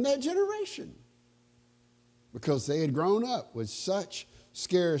from that generation because they had grown up with such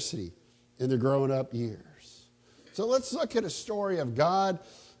scarcity in their growing up years. So let's look at a story of God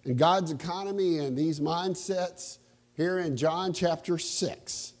and God's economy and these mindsets here in John chapter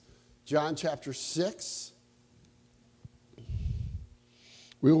 6. John chapter 6.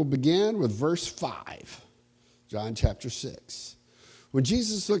 We will begin with verse 5. John chapter 6. When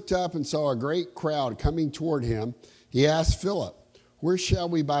Jesus looked up and saw a great crowd coming toward him, he asked Philip, where shall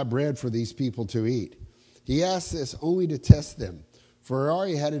we buy bread for these people to eat? He asked this only to test them, for he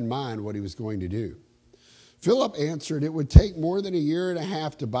already had in mind what he was going to do. Philip answered, it would take more than 1.5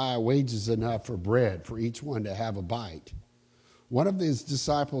 years to buy wages enough for bread for each one to have a bite. One of his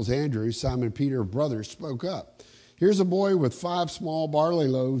disciples, Andrew, Simon Peter's brother, spoke up. Here's a boy with 5 small barley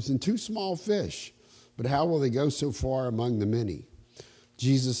loaves and 2 small fish, but how will they go so far among the many?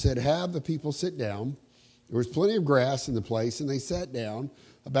 Jesus said, have the people sit down. There was plenty of grass in the place, and they sat down.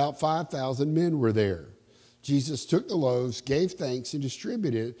 About 5,000 men were there. Jesus took the loaves, gave thanks, and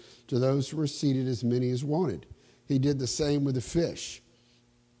distributed it to those who were seated, as many as wanted. He did the same with the fish.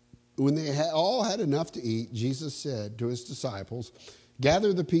 When they all had enough to eat, Jesus said to his disciples,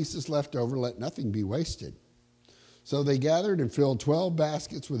 gather the pieces left over, let nothing be wasted. So they gathered and filled 12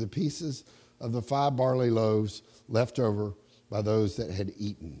 baskets with the pieces of the 5 barley loaves left over by those that had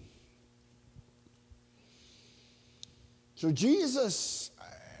eaten. So Jesus,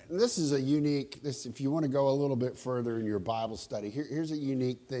 this is a unique, if you want to go a little bit further in your Bible study, here's a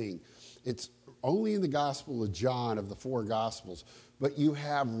unique thing. It's only in the Gospel of John of the 4 Gospels, but you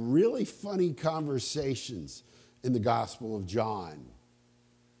have really funny conversations in the Gospel of John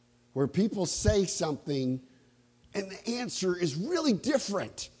where people say something and the answer is really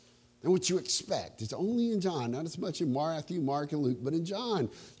different than what you expect. It's only in John, not as much in Matthew, Mark, and Luke, but in John,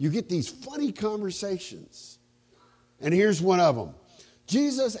 you get these funny conversations. And here's one of them.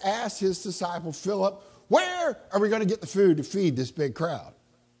 Jesus asked his disciple Philip, where are we going to get the food to feed this big crowd?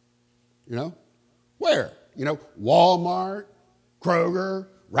 You know, where? You know, Walmart, Kroger,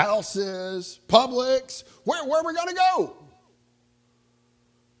 Rouse's, Publix. Where are we going to go?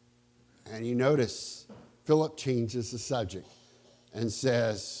 And you notice Philip changes the subject and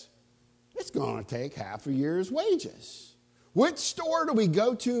says, it's going to take half a year's wages. Which store do we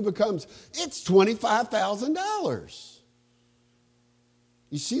go to becomes, it's $25,000.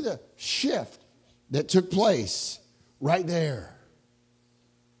 You see the shift that took place right there.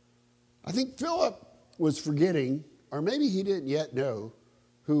 I think Philip was forgetting, or maybe he didn't yet know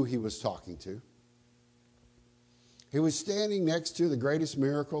who he was talking to. He was standing next to the greatest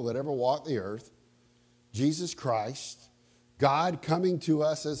miracle that ever walked the earth, Jesus Christ, God coming to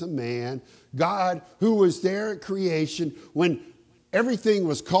us as a man, God who was there at creation when everything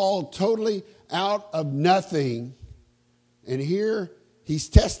was called totally out of nothing. And here he's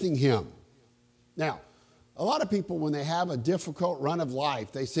testing him. Now, a lot of people, when they have a difficult run of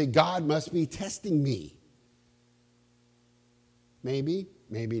life, they say, God must be testing me. Maybe,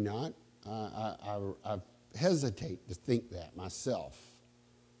 maybe not. I hesitate to think that myself.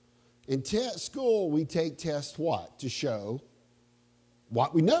 In school, we take tests what? To show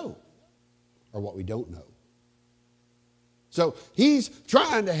what we know or what we don't know. So he's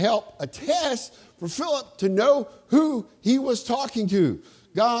trying to help a test for Philip to know who he was talking to.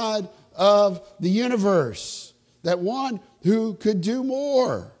 God of the universe. That one who could do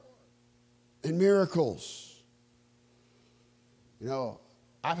more and miracles. You know,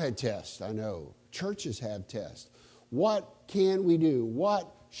 I've had tests, I know. Churches have tests. What can we do?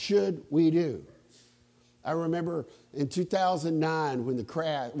 What should we do? I remember in 2009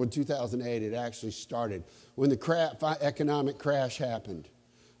 when 2008 it actually started, when the economic crash happened.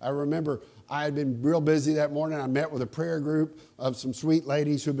 I remember I had been real busy that morning. I met with a prayer group of some sweet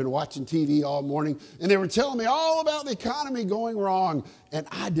ladies who'd been watching TV all morning, and they were telling me all about the economy going wrong, and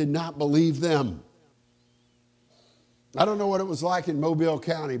I did not believe them. I don't know what it was like in Mobile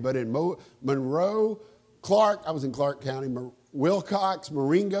County, but in Monroe, Clark, I was in Clark County, Wilcox,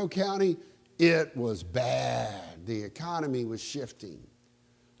 Marengo County, it was bad. The economy was shifting.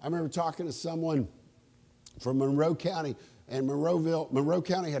 I remember talking to someone from Monroe County, and Monroe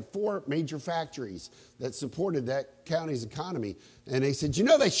County had 4 major factories that supported that county's economy. And they said, you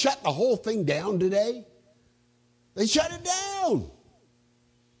know, they shut the whole thing down today. They shut it down.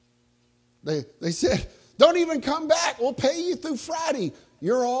 They said, don't even come back. We'll pay you through Friday.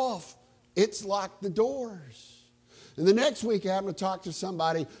 You're off. It's locked the doors. And the next week, I happened to talk to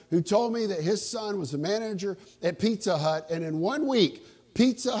somebody who told me that his son was a manager at Pizza Hut. And in 1 week,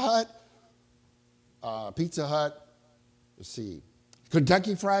 Pizza Hut, let's see,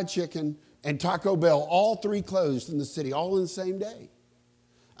 Kentucky Fried Chicken and Taco Bell, all 3 closed in the city, all in the same day.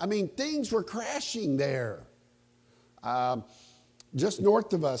 I mean, things were crashing there. Just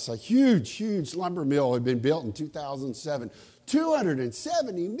north of us, a huge, huge lumber mill had been built in 2007.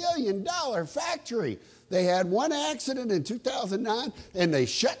 $270 million factory. They had 1 accident in 2009, and they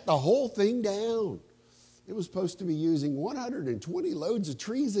shut the whole thing down. It was supposed to be using 120 loads of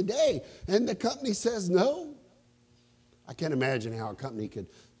trees a day, and the company says no. I can't imagine how a company could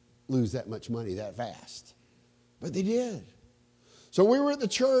lose that much money that fast. But they did. So we were at the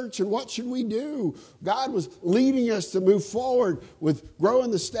church, and what should we do? God was leading us to move forward with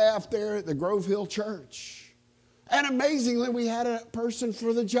growing the staff there at the Grove Hill Church. And amazingly, we had a person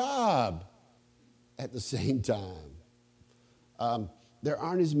for the job at the same time. There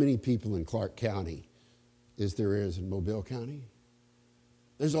aren't as many people in Clark County as there is in Mobile County.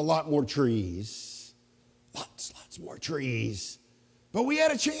 There's a lot more trees. Lots more trees. But we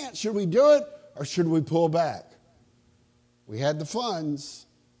had a chance. Should we do it or should we pull back? We had the funds,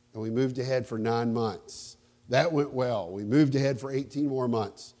 and we moved ahead for 9 months. That went well. We moved ahead for 18 more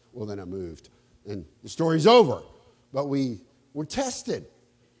months. Well, then I moved, and the story's over. But we were tested,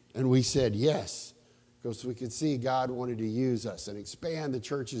 and we said yes, because we could see God wanted to use us and expand the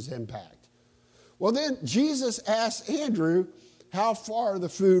church's impact. Well, then Jesus asked Andrew how far the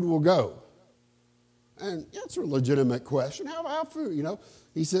food will go. And that's a legitimate question. How food, you know?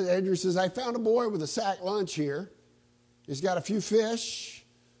 Andrew says, I found a boy with a sack lunch here. He's got a few fish,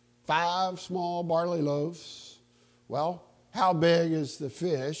 5 small barley loaves. Well, how big is the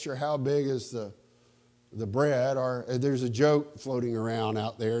fish, or how big is the bread? Or there's a joke floating around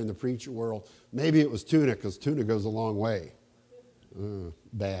out there in the preacher world. Maybe it was tuna, because tuna goes a long way.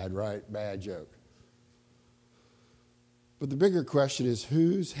 Bad, right? Bad joke. But the bigger question is,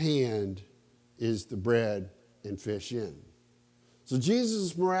 whose hand is the bread and fish in? So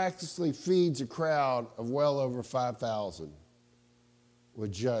Jesus miraculously feeds a crowd of well over 5,000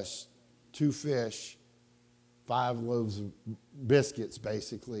 with just 2 fish, 5 loaves of biscuits,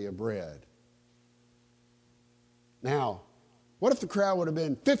 basically, of bread. Now, what if the crowd would have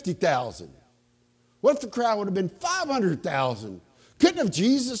been 50,000? What if the crowd would have been 500,000? Couldn't have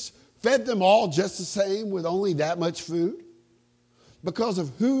Jesus fed them all just the same with only that much food? Because of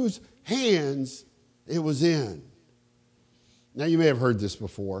whose hands it was in. Now, you may have heard this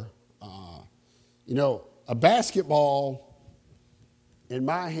before. A basketball in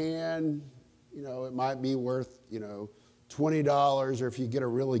my hand, it might be worth, $20, or if you get a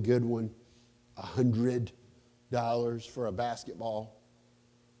really good one, $100 for a basketball.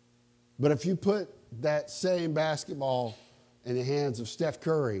 But if you put that same basketball in the hands of Steph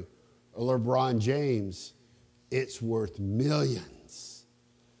Curry or LeBron James, it's worth millions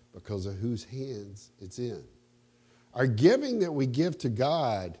because of whose hands it's in. Our giving that we give to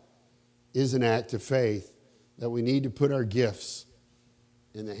God is an act of faith that we need to put our gifts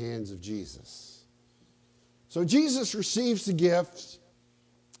in the hands of Jesus. So Jesus receives the gifts.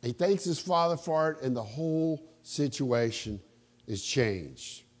 He thanks his Father for it, and the whole situation is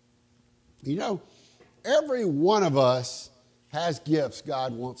changed. You know, every one of us has gifts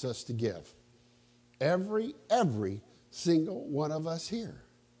God wants us to give. Every single one of us here.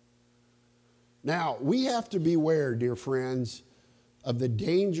 Now, we have to beware, dear friends, of the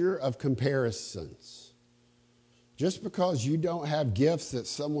danger of comparisons. Just because you don't have gifts that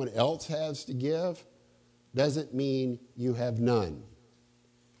someone else has to give doesn't mean you have none.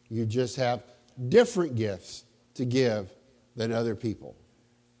 You just have different gifts to give than other people.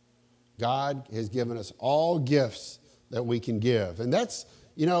 God has given us all gifts that we can give. And that's,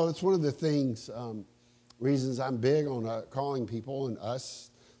 you know, it's one of the things, reasons I'm big on calling people and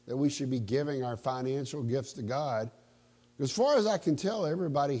us that we should be giving our financial gifts to God. As far as I can tell,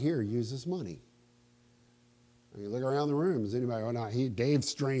 everybody here uses money. I mean, look around the room. Is anybody, oh, no, Dave's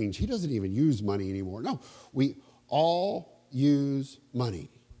strange. He doesn't even use money anymore. No, we all use money.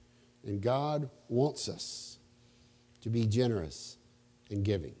 And God wants us to be generous in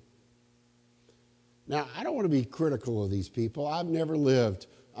giving. Now, I don't want to be critical of these people. I've never lived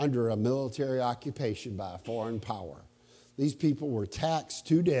under a military occupation by a foreign power. These people were taxed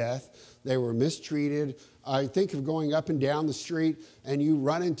to death. They were mistreated. I think of going up and down the street and you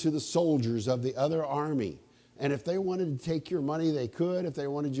run into the soldiers of the other army. And if they wanted to take your money, they could. If they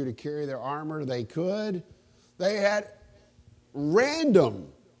wanted you to carry their armor, they could. They had random,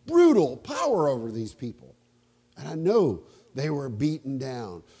 brutal power over these people. And I know they were beaten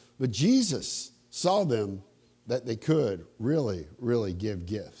down. But Jesus saw them that they could really, really give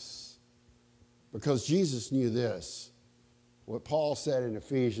gifts. Because Jesus knew this. What Paul said in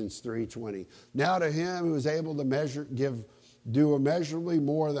Ephesians 3:20. Now to him who is able to do immeasurably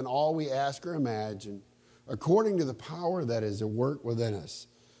more than all we ask or imagine, according to the power that is at work within us.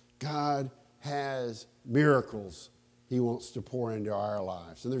 God has miracles he wants to pour into our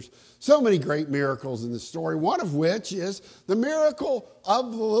lives. And there's so many great miracles in this story, one of which is the miracle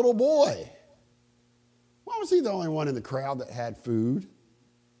of the little boy. Why was he the only one in the crowd that had food?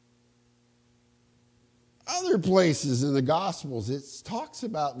 Other places in the Gospels, it talks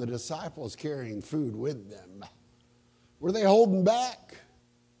about the disciples carrying food with them. Were they holding back?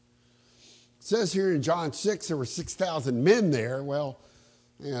 It says here in John 6, there were 6,000 men there. Well,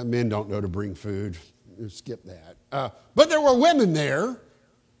 men don't know to bring food. Skip that. But there were women there.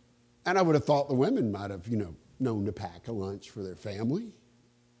 And I would have thought the women might have, known to pack a lunch for their family.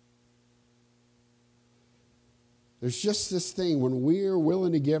 There's just this thing, when we're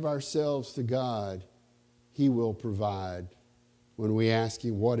willing to give ourselves to God, he will provide when we ask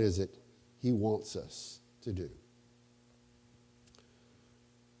him what is it he wants us to do.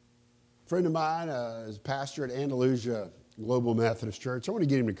 A friend of mine is a pastor at Andalusia Global Methodist Church. I want to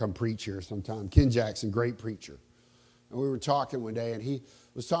get him to come preach here sometime. Ken Jackson, great preacher. And we were talking one day, and he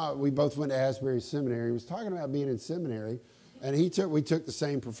was talking. We both went to Asbury Seminary. He was talking about being in seminary, and we took the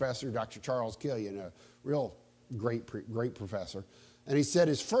same professor, Dr. Charles Killian, a real great professor. And he said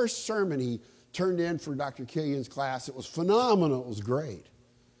his first sermon he turned in for Dr. Killian's class. It was phenomenal. It was great.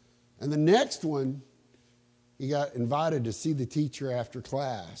 And the next one, he got invited to see the teacher after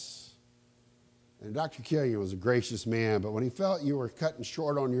class. And Dr. Killian was a gracious man, but when he felt you were cutting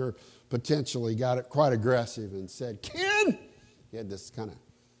short on your potential, he got quite aggressive and said, Ken, he had this kind of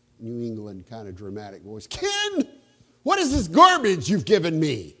New England kind of dramatic voice, Ken, what is this garbage you've given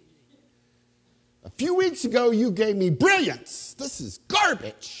me? A few weeks ago, you gave me brilliance. This is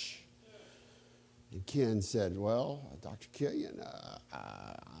garbage. And Ken said, well, Dr. Killian,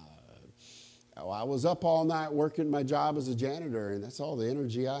 I was up all night working my job as a janitor, and that's all the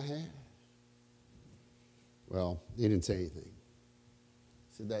energy I had. Well, he didn't say anything.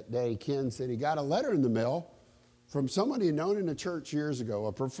 So that day, Ken said he got a letter in the mail from somebody he'd known in the church years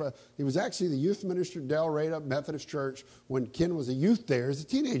ago. He was actually the youth minister at Del Rey Methodist Church when Ken was a youth there as a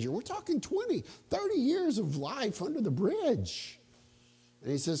teenager. We're talking 20, 30 years of life under the bridge.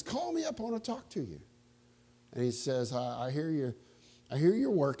 And he says, call me up, I want to talk to you. And he says, I hear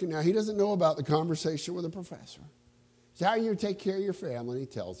you're working. Now, he doesn't know about the conversation with the professor. So how are you going to take care of your family? And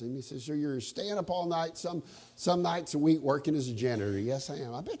he tells him, he says, so you're staying up all night, some nights a week working as a janitor. Yes, I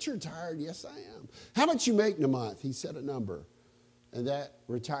am. I bet you're tired. Yes, I am. How much you make in a month? He said a number. And that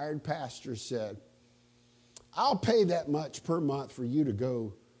retired pastor said, I'll pay that much per month for you to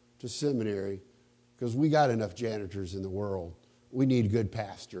go to seminary because we got enough janitors in the world. We need good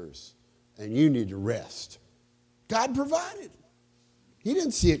pastors, and you need to rest. God provided. He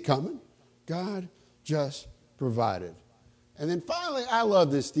didn't see it coming. God just provided. And then finally, I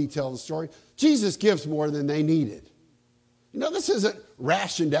love this detail of the story. Jesus gives more than they needed. This isn't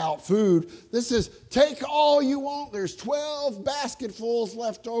rationed out food. This is take all you want. There's 12 basketfuls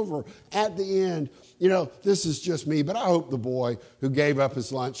left over at the end. You know, this is just me, but I hope the boy who gave up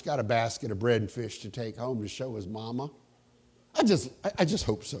his lunch got a basket of bread and fish to take home to show his mama. I just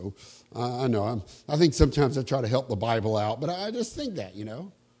hope so. I know. I think sometimes I try to help the Bible out, but I just think that, you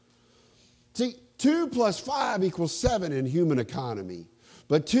know. See, 2 plus 5 equals 7 in human economy.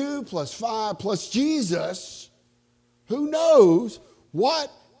 But 2 plus 5 plus Jesus, who knows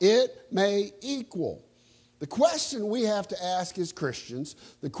what it may equal? The question we have to ask as Christians,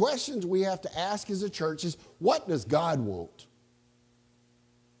 the questions we have to ask as a church is, what does God want?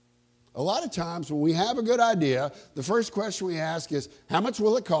 A lot of times when we have a good idea, the first question we ask is, how much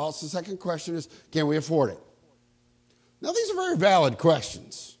will it cost? The second question is, can we afford it? Now, these are very valid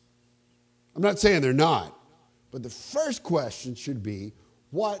questions. I'm not saying they're not. But the first question should be,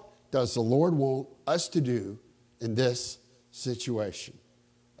 what does the Lord want us to do in this situation?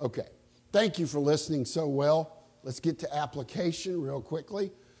 Okay. Thank you for listening so well. Let's get to application real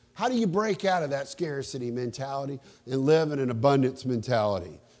quickly. How do you break out of that scarcity mentality and live in an abundance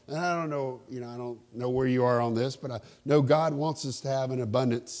mentality? And I don't know, I don't know where you are on this, but I know God wants us to have an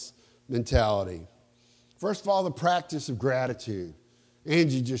abundance mentality. First of all, the practice of gratitude.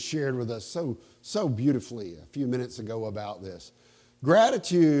 Angie just shared with us so beautifully a few minutes ago about this.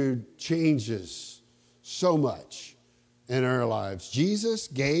 Gratitude changes so much in our lives. Jesus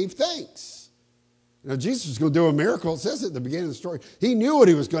gave thanks. Jesus was going to do a miracle. It says at the beginning of the story. He knew what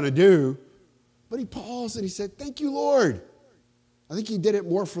he was going to do, but he paused and he said, thank you, Lord. I think he did it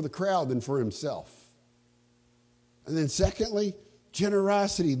more for the crowd than for himself. And then secondly,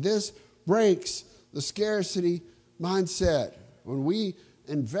 generosity. This breaks the scarcity mindset. When we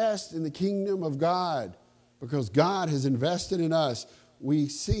invest in the kingdom of God, because God has invested in us, we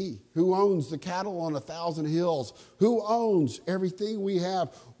see who owns the cattle on 1,000 hills, who owns everything we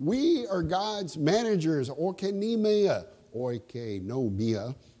have. We are God's managers, oikonomia. I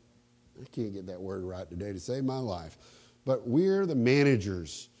can't get that word right today to save my life. But we're the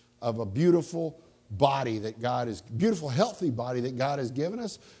managers of a beautiful body that God is, beautiful, healthy body that God has given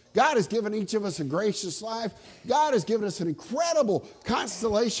us. God has given each of us a gracious life. God has given us an incredible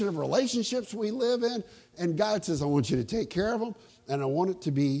constellation of relationships we live in. And God says, I want you to take care of them, and I want it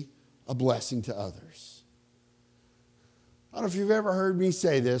to be a blessing to others. I don't know if you've ever heard me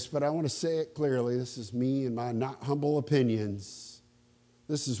say this, but I want to say it clearly. This is me and my not humble opinions.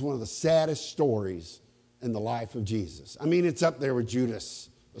 This is one of the saddest stories in the life of Jesus. I mean, it's up there with Judas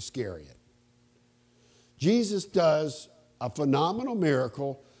Iscariot. Jesus does a phenomenal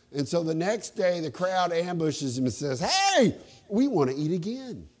miracle, and so the next day the crowd ambushes him and says, hey, we want to eat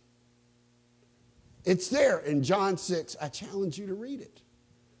again. It's there in John 6. I challenge you to read it.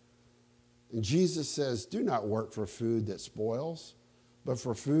 And Jesus says, do not work for food that spoils, but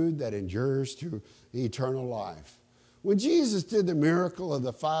for food that endures to eternal life. When Jesus did the miracle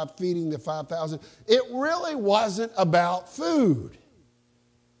of feeding the 5,000, it really wasn't about food,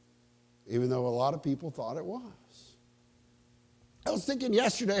 even though a lot of people thought it was. I was thinking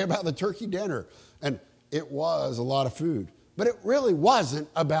yesterday about the turkey dinner, and it was a lot of food, but it really wasn't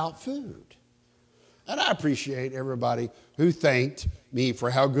about food. And I appreciate everybody who thanked me for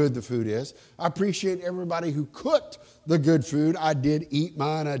how good the food is. I appreciate everybody who cooked the good food. I did eat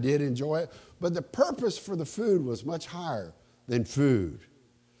mine. I did enjoy it. But the purpose for the food was much higher than food.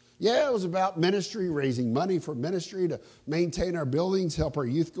 Yeah, it was about ministry, raising money for ministry to maintain our buildings, help our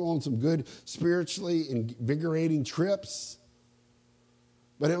youth go on some good spiritually invigorating trips.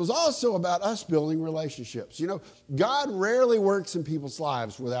 But it was also about us building relationships. You know, God rarely works in people's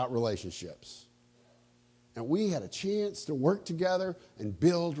lives without relationships. And we had a chance to work together and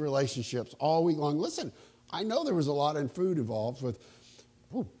build relationships all week long. Listen, I know there was a lot of food involved with,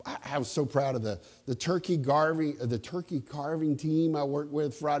 I was so proud of the turkey carving team I worked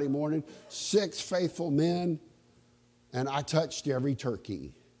with Friday morning. 6 faithful men, and I touched every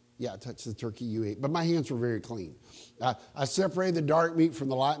turkey. Yeah, I touched the turkey you ate, but my hands were very clean. I separated the dark meat from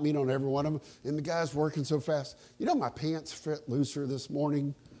the light meat on every one of them, and the guys working so fast. You know, my pants fit looser this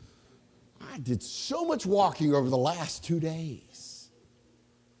morning. I did so much walking over the last 2 days.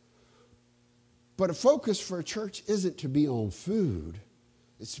 But a focus for a church isn't to be on food.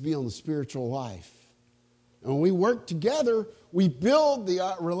 It's to be on the spiritual life. And when we work together, we build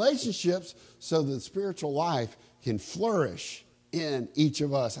the relationships so that the spiritual life can flourish in each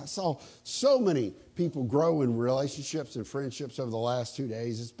of us. I saw so many people grow in relationships and friendships over the last 2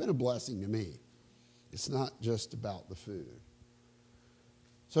 days. It's been a blessing to me. It's not just about the food.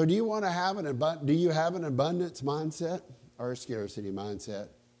 So do you have an abundance mindset or a scarcity mindset?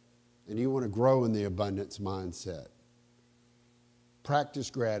 And do you want to grow in the abundance mindset? Practice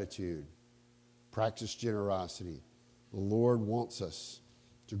gratitude. Practice generosity. The Lord wants us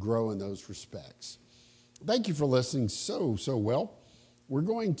to grow in those respects. Thank you for listening so well. We're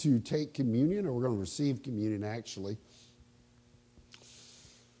going to take communion, or we're going to receive communion, actually.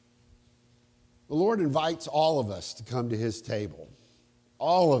 The Lord invites all of us to come to his table.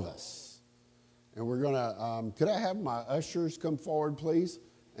 All of us. And we're going to, could I have my ushers come forward, please?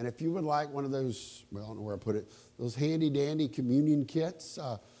 And if you would like one of those, well, I don't know where I put it, those handy-dandy communion kits,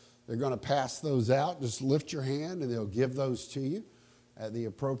 they're going to pass those out. Just lift your hand, and they'll give those to you at the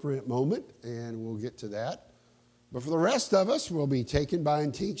appropriate moment, and we'll get to that. But for the rest of us, we'll be taken by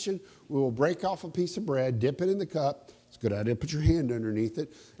intention. We will break off a piece of bread, dip it in the cup. It's a good idea to put your hand underneath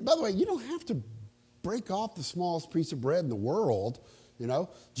it. And by the way, you don't have to break off the smallest piece of bread in the world. You know,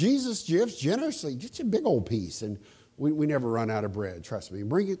 Jesus gives generously. Get you a big old piece, and we never run out of bread. Trust me.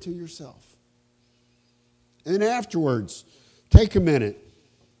 Bring it to yourself. And then afterwards, take a minute.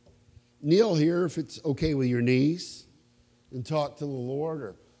 Kneel here if it's okay with your knees, and talk to the Lord,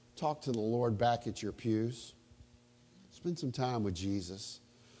 or talk to the Lord back at your pews. Spend some time with Jesus.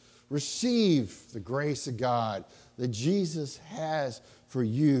 Receive the grace of God that Jesus has for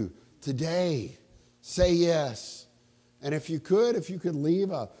you today. Say yes. And if you could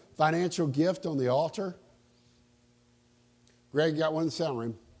leave a financial gift on the altar. Greg got one in the sound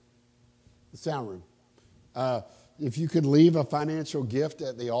room. The sound room. If you could leave a financial gift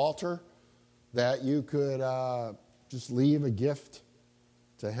at the altar, that you could just leave a gift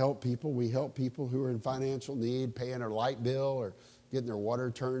to help people. We help people who are in financial need, paying their light bill or getting their water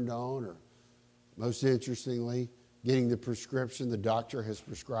turned on, or most interestingly, getting the prescription the doctor has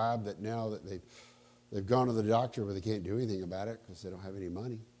prescribed that now that they've gone to the doctor, but they can't do anything about it because they don't have any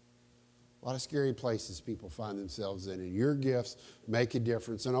money. A lot of scary places people find themselves in, and your gifts make a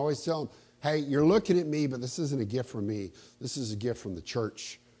difference. And I always tell them, hey, you're looking at me, but this isn't a gift from me. This is a gift from the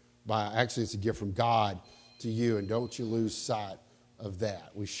church. Actually, it's a gift from God to you, and don't you lose sight of that.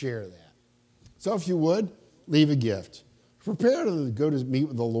 We share that. So if you would, leave a gift. Prepare to go to meet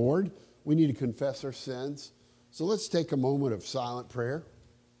with the Lord. We need to confess our sins. So let's take a moment of silent prayer.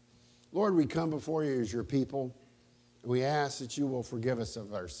 Lord, we come before you as your people, and we ask that you will forgive us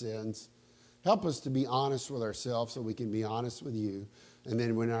of our sins. Help us to be honest with ourselves so we can be honest with you. And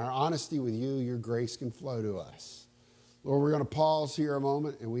then when our honesty with you, your grace can flow to us. Lord, we're going to pause here a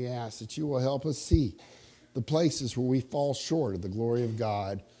moment, and we ask that you will help us see the places where we fall short of the glory of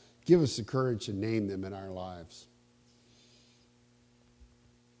God. Give us the courage to name them in our lives.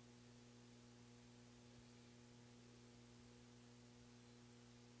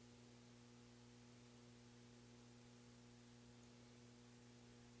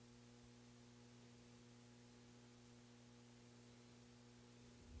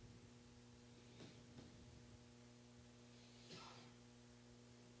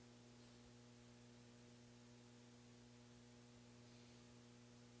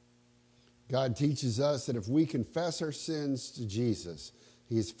 God teaches us that if we confess our sins to Jesus,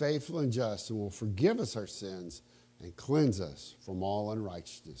 he is faithful and just and will forgive us our sins and cleanse us from all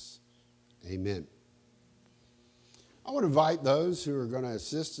unrighteousness. Amen. I want to invite those who are going to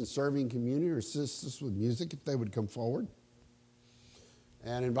assist in serving community or assist us with music if they would come forward.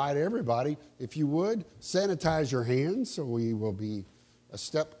 And invite everybody, if you would, sanitize your hands so we will be a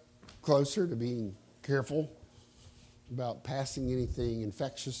step closer to being careful about passing anything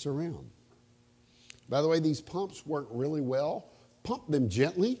infectious around. By the way, these pumps work really well. Pump them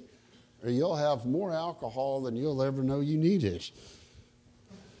gently, or you'll have more alcohol than you'll ever know you needed.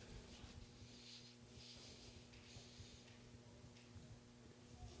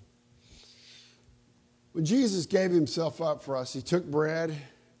 When Jesus gave himself up for us, he took bread,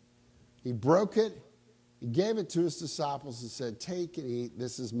 he broke it, he gave it to his disciples and said, "Take and eat,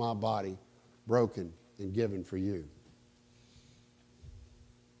 this is my body, broken and given for you."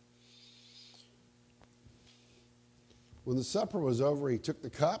 When the supper was over, he took the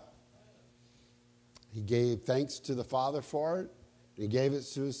cup. He gave thanks to the Father for it. He gave it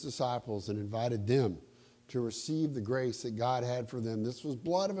to his disciples and invited them to receive the grace that God had for them. This was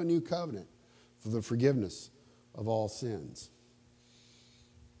blood of a new covenant for the forgiveness of all sins.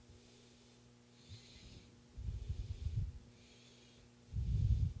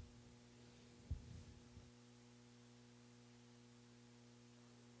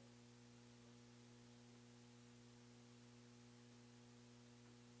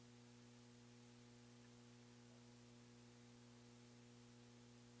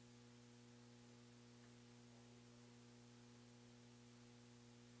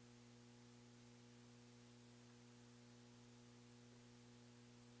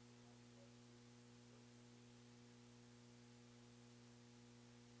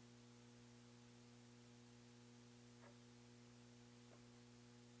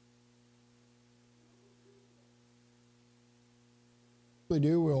 We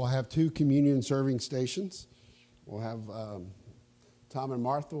do. We'll have 2 communion serving stations. We'll have Tom and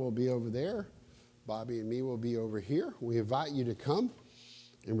Martha will be over there. Bobby and me will be over here. We invite you to come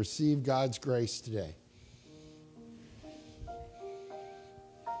and receive God's grace today.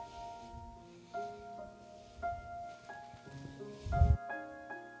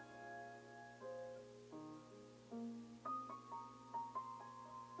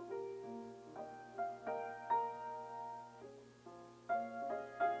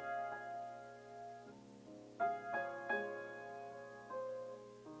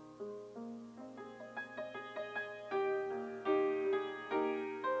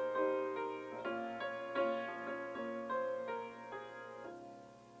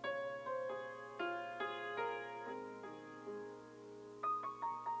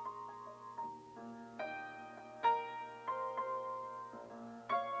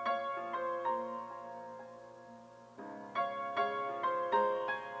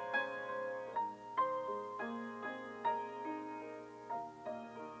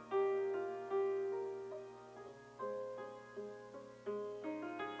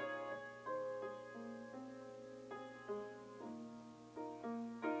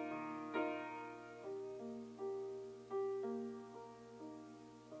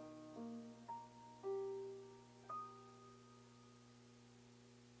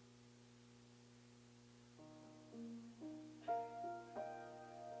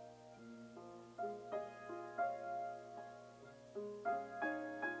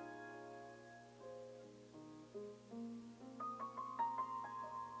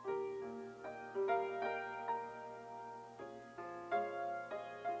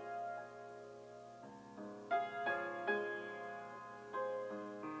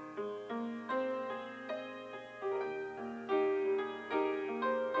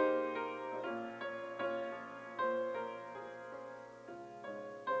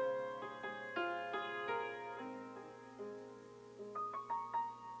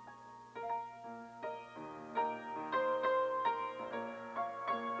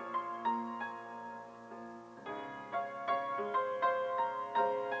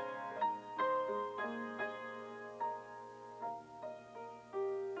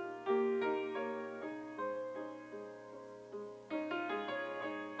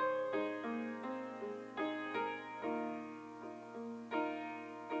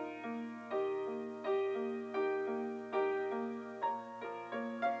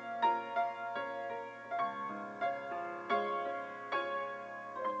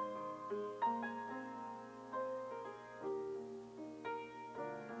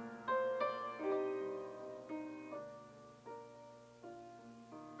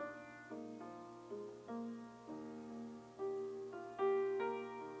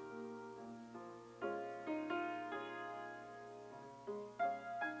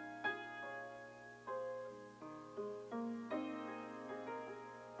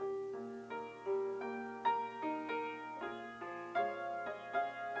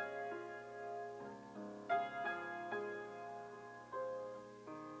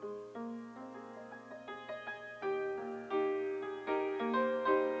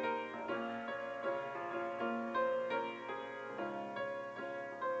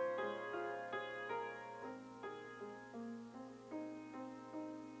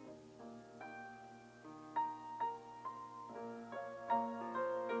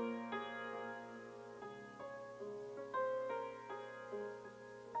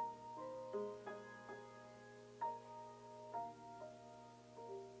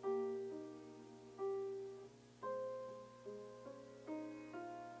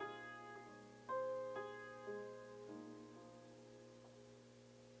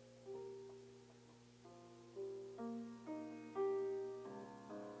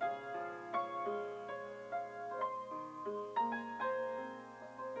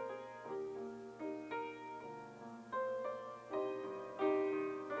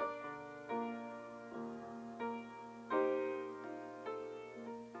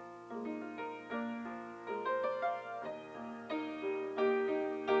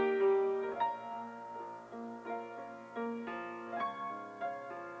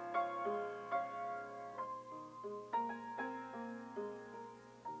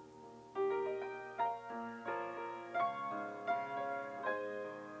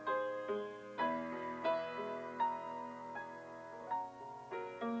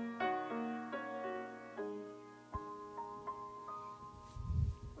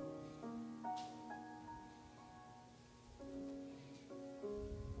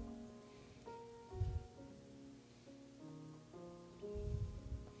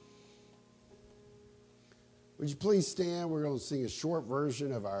 Would you please stand? We're going to sing a short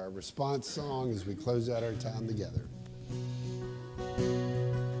version of our response song as we close out our time together.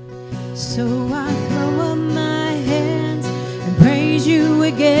 So I throw up my hands and praise you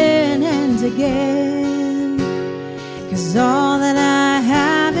again and again, 'cause all that I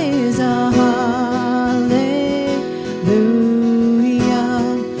have is a hallelujah,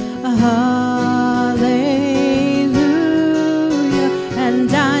 a hallelujah.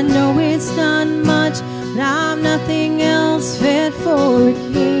 And I know it's not much, but I'm nothing else fit for a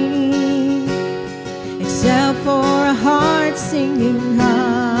king except for a heart singing hallelujah,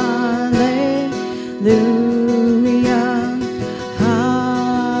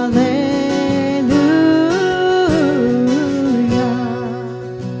 hallelujah.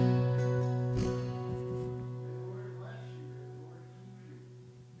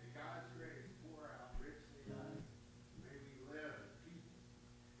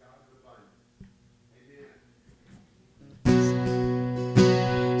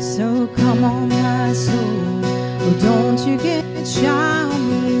 So come on, my soul, oh, don't you get shy.